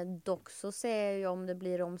matchbilden. Dock så ser jag om det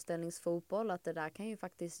blir omställningsfotboll att det där kan ju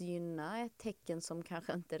faktiskt gynna ett Tecken som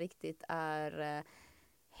kanske inte riktigt är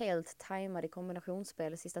helt tajmad i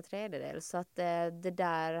kombinationsspel i sista tredjedel. Så att det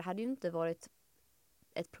där hade ju inte varit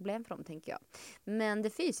ett problem för dem, tänker jag. Men det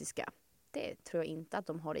fysiska, det tror jag inte att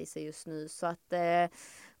de har i sig just nu. Så att,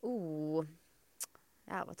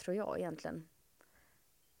 vad tror jag egentligen?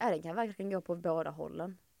 Den kan verkligen gå på båda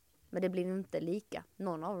hållen. Men det blir inte lika.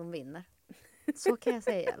 Någon av dem vinner. Så kan jag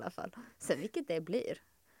säga i alla fall. Sen vilket det blir.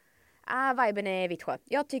 Viben är Vittsjö.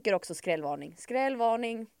 Jag tycker också skrällvarning.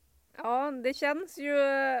 Skrällvarning. Ja, det känns ju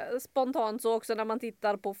spontant så också när man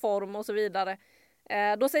tittar på form och så vidare.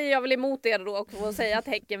 Då säger jag väl emot er då och säga att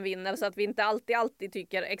Häcken vinner så att vi inte alltid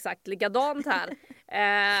tycker exakt likadant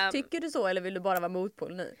här. Tycker du så eller vill du bara vara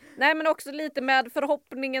motpol nu? Nej, men också lite med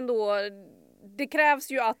förhoppningen då. Det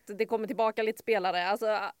krävs ju att det kommer tillbaka lite spelare.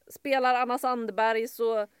 Alltså spelar Anna Sandberg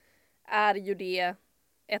så är ju det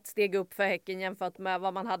ett steg upp för Häcken jämfört med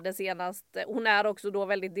vad man hade senast. Hon är också då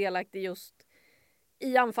väldigt delaktig just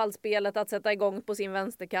i anfallsspelet att sätta igång på sin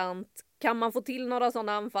vänsterkant. Kan man få till några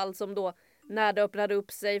sådana anfall som då när det öppnade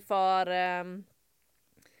upp sig för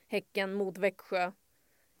Häcken mot Växjö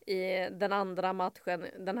i den andra matchen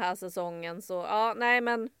den här säsongen så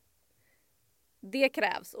men det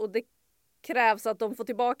krävs och det krävs att de får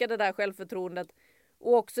tillbaka det där självförtroendet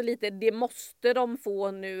och också lite det måste de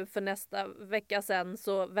få nu för nästa vecka sen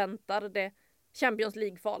så väntar det Champions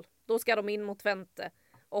League-fall. Då ska de in mot Twente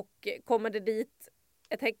och kommer det dit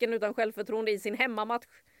ett Häcken utan självförtroende i sin hemmamatch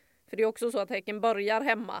för det är också så att Häcken börjar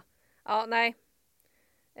hemma.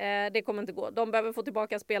 Det kommer inte gå. De behöver få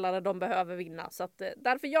tillbaka spelare, de behöver vinna. Så att,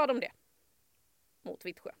 därför gör de det. Mot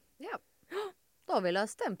Vittsjö. Ja, då har vi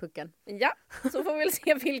löst den pucken. Ja, så får vi väl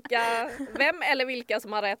se vem eller vilka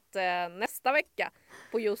som har rätt nästa vecka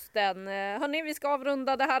på just den. Hörrni, vi ska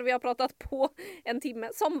avrunda det här. Vi har pratat på en timme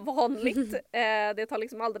som vanligt. Det tar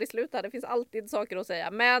liksom aldrig slut här. Det finns alltid saker att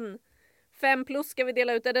säga. Men 5+ ska vi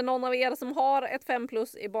dela ut. Är det någon av er som har ett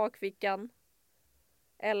 5+ i bakfickan?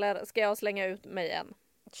 Eller ska jag slänga ut mig en?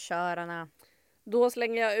 Körarna. Då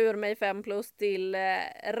slänger jag ur mig 5+ till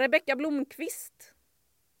Rebecka Blomqvist.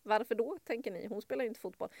 Varför då, tänker ni? Hon spelar ju inte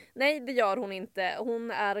fotboll. Nej, det gör hon inte.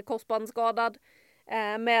 Hon är korsbandsskadad.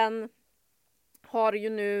 Men har ju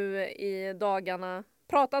nu i dagarna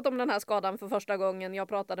pratat om den här skadan för första gången. Jag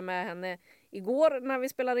pratade med henne igår när vi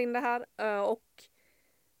spelade in det här. Och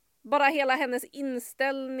bara hela hennes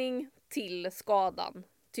inställning till skadan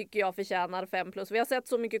tycker jag förtjänar 5+. Vi har sett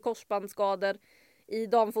så mycket korsbandsskador i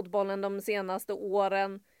damfotbollen de senaste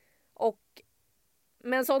åren. Och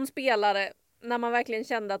med en sån spelare, när man verkligen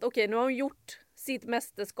kände att nu har hon gjort sitt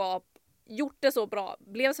mästerskap, gjort det så bra,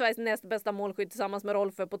 blev Sveriges näst bästa målskytt tillsammans med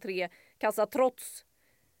Rolfö på 3 kassar trots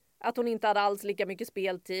att hon inte hade alls lika mycket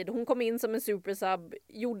speltid. Hon kom in som en supersub,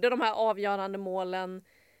 gjorde de här avgörande målen.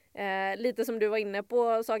 Lite som du var inne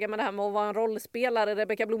på, Saga, med det här med att vara en rollspelare.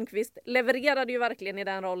 Rebecka Blomqvist levererade ju verkligen i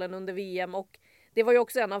den rollen under VM och det var ju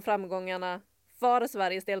också en av framgångarna för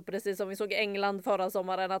Sveriges del, precis som vi såg i England förra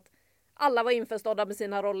sommaren, att alla var införstådda med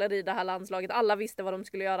sina roller i det här landslaget. Alla visste vad de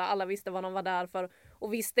skulle göra, alla visste vad de var där för.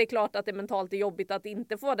 Och visst, det är klart att det mentalt är jobbigt att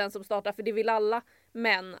inte få den som startar, för det vill alla.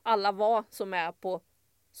 Men alla var så med på,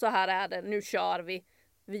 så här är det, nu kör vi.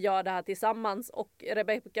 Vi gör det här tillsammans. Och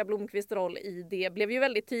Rebecka Blomqvists roll i det blev ju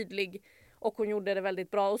väldigt tydlig. Och hon gjorde det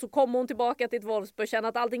väldigt bra. Och så kom hon tillbaka till ett Wolfsburg och kände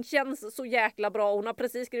att allting känns så jäkla bra. Hon har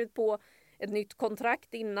precis skrivit på ett nytt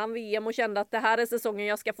kontrakt innan VM och kände att det här är säsongen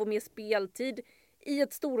jag ska få mer speltid i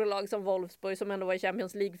ett storlag som Wolfsburg, som ändå var i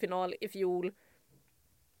Champions League-final i fjol.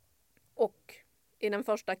 Och i den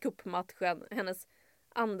första cupmatchen, hennes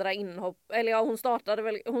andra inhopp, eller ja,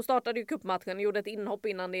 hon startade ju cupmatchen och gjorde ett inhopp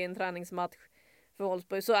innan det i en träningsmatch för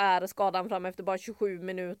Wolfsburg, så är skadan fram efter bara 27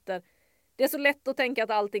 minuter. Det är så lätt att tänka att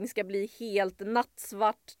allting ska bli helt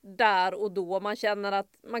nattsvart där och då. Man känner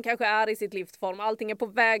att man kanske är i sitt livsform. Allting är på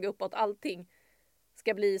väg uppåt. Allting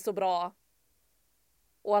ska bli så bra.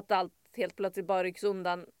 Och att allt helt plötsligt bara rycks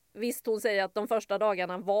undan. visst, hon säger att de första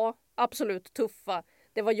dagarna var absolut tuffa.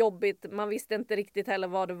 Det var jobbigt, man visste inte riktigt heller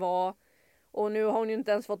vad det var. Och nu har hon ju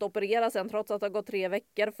inte ens fått operera sen, trots att det har gått 3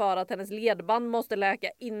 veckor, för att hennes ledband måste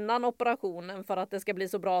läka innan operationen för att det ska bli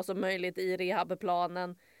så bra som möjligt i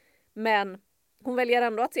rehabplanen. Men hon väljer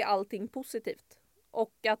ändå att se allting positivt.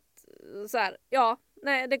 Och att så här, ja,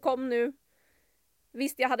 nej, det kom nu.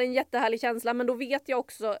 Visst, jag hade en jättehärlig känsla, men då vet jag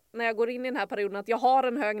också när jag går in i den här perioden att jag har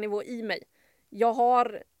en hög nivå i mig. Jag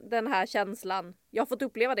har den här känslan. Jag har fått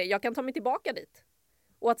uppleva det. Jag kan ta mig tillbaka dit.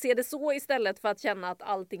 Och att se det så istället för att känna att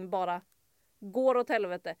allting bara går åt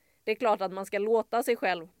helvete. Det är klart att man ska låta sig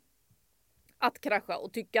själv att krascha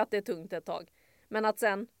och tycka att det är tungt ett tag. Men att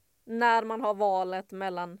sen, när man har valet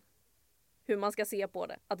mellan hur man ska se på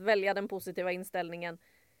det, att välja den positiva inställningen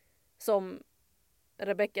som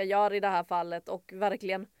Rebecca gör i det här fallet, och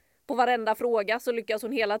verkligen på varenda fråga så lyckas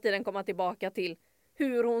hon hela tiden komma tillbaka till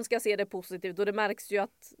hur hon ska se det positivt, och det märks ju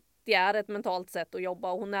att det är ett mentalt sätt att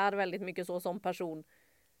jobba och hon är väldigt mycket så som person.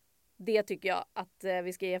 Det tycker jag att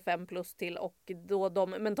vi ska ge 5+ till, och då de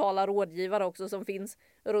mentala rådgivare också som finns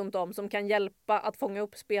runt om som kan hjälpa att fånga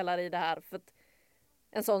upp spelare i det här, för att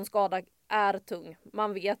en sån skada är tung.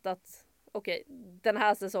 Man vet att okej, den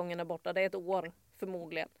här säsongen är borta, det är ett år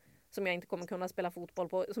förmodligen som jag inte kommer kunna spela fotboll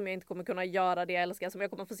på, som jag inte kommer kunna göra det jag älskar, som jag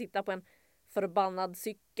kommer få sitta på en förbannad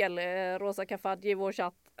cykel. Rosa Kafaji i vår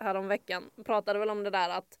chatt här om veckan pratade väl om det där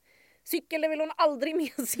att cykel, det vill hon aldrig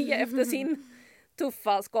mer se efter sin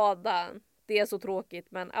tuffa skada. Det är så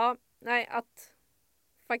tråkigt, men ja, nej, att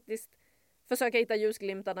faktiskt försöka hitta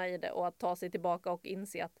ljusglimtarna i det och att ta sig tillbaka och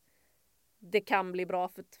inse att det kan bli bra,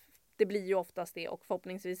 för det blir ju oftast det, och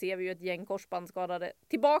förhoppningsvis ser vi ju ett gäng korsbandsskadade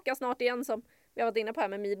tillbaka snart igen som vi har varit inne på här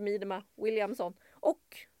med Midema Williamson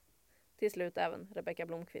och till slut även Rebecca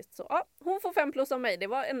Blomqvist. Så ja, hon får 5+ av mig. Det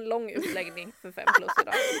var en lång utläggning för 5+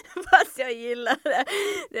 idag. Fast jag gillar det.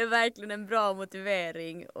 Det är verkligen en bra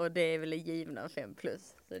motivering och det är väl givna 5+.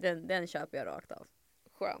 Så den köper jag rakt av.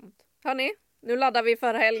 Skönt. Hörrni, nu laddar vi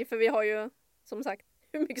för helg, för vi har ju som sagt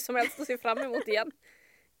hur mycket som helst att se fram emot igen.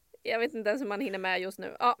 Jag vet inte ens hur man hinner med just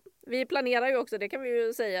nu. Ja, vi planerar ju också, det kan vi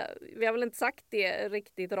ju säga. Vi har väl inte sagt det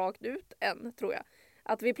riktigt rakt ut än, tror jag.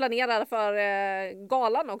 Att vi planerar för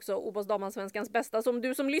galan också, OBOS Damallsvenskans bästa. Så om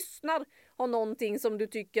du som lyssnar har någonting som du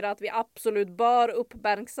tycker att vi absolut bör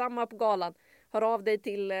uppmärksamma på galan, hör av dig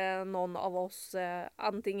till någon av oss,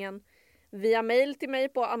 antingen via mail till mig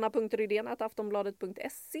på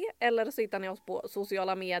anna.rydén@aftonbladet.se, eller så hittar ni oss på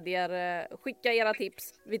sociala medier. Skicka era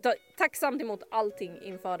tips. Vi tar tacksamt emot allting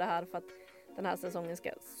inför det här, för att den här säsongen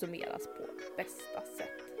ska summeras på bästa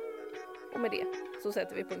sätt. Och med det så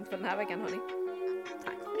sätter vi punkt för den här veckan, hörni.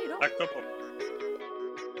 Tack för idag. Tack då.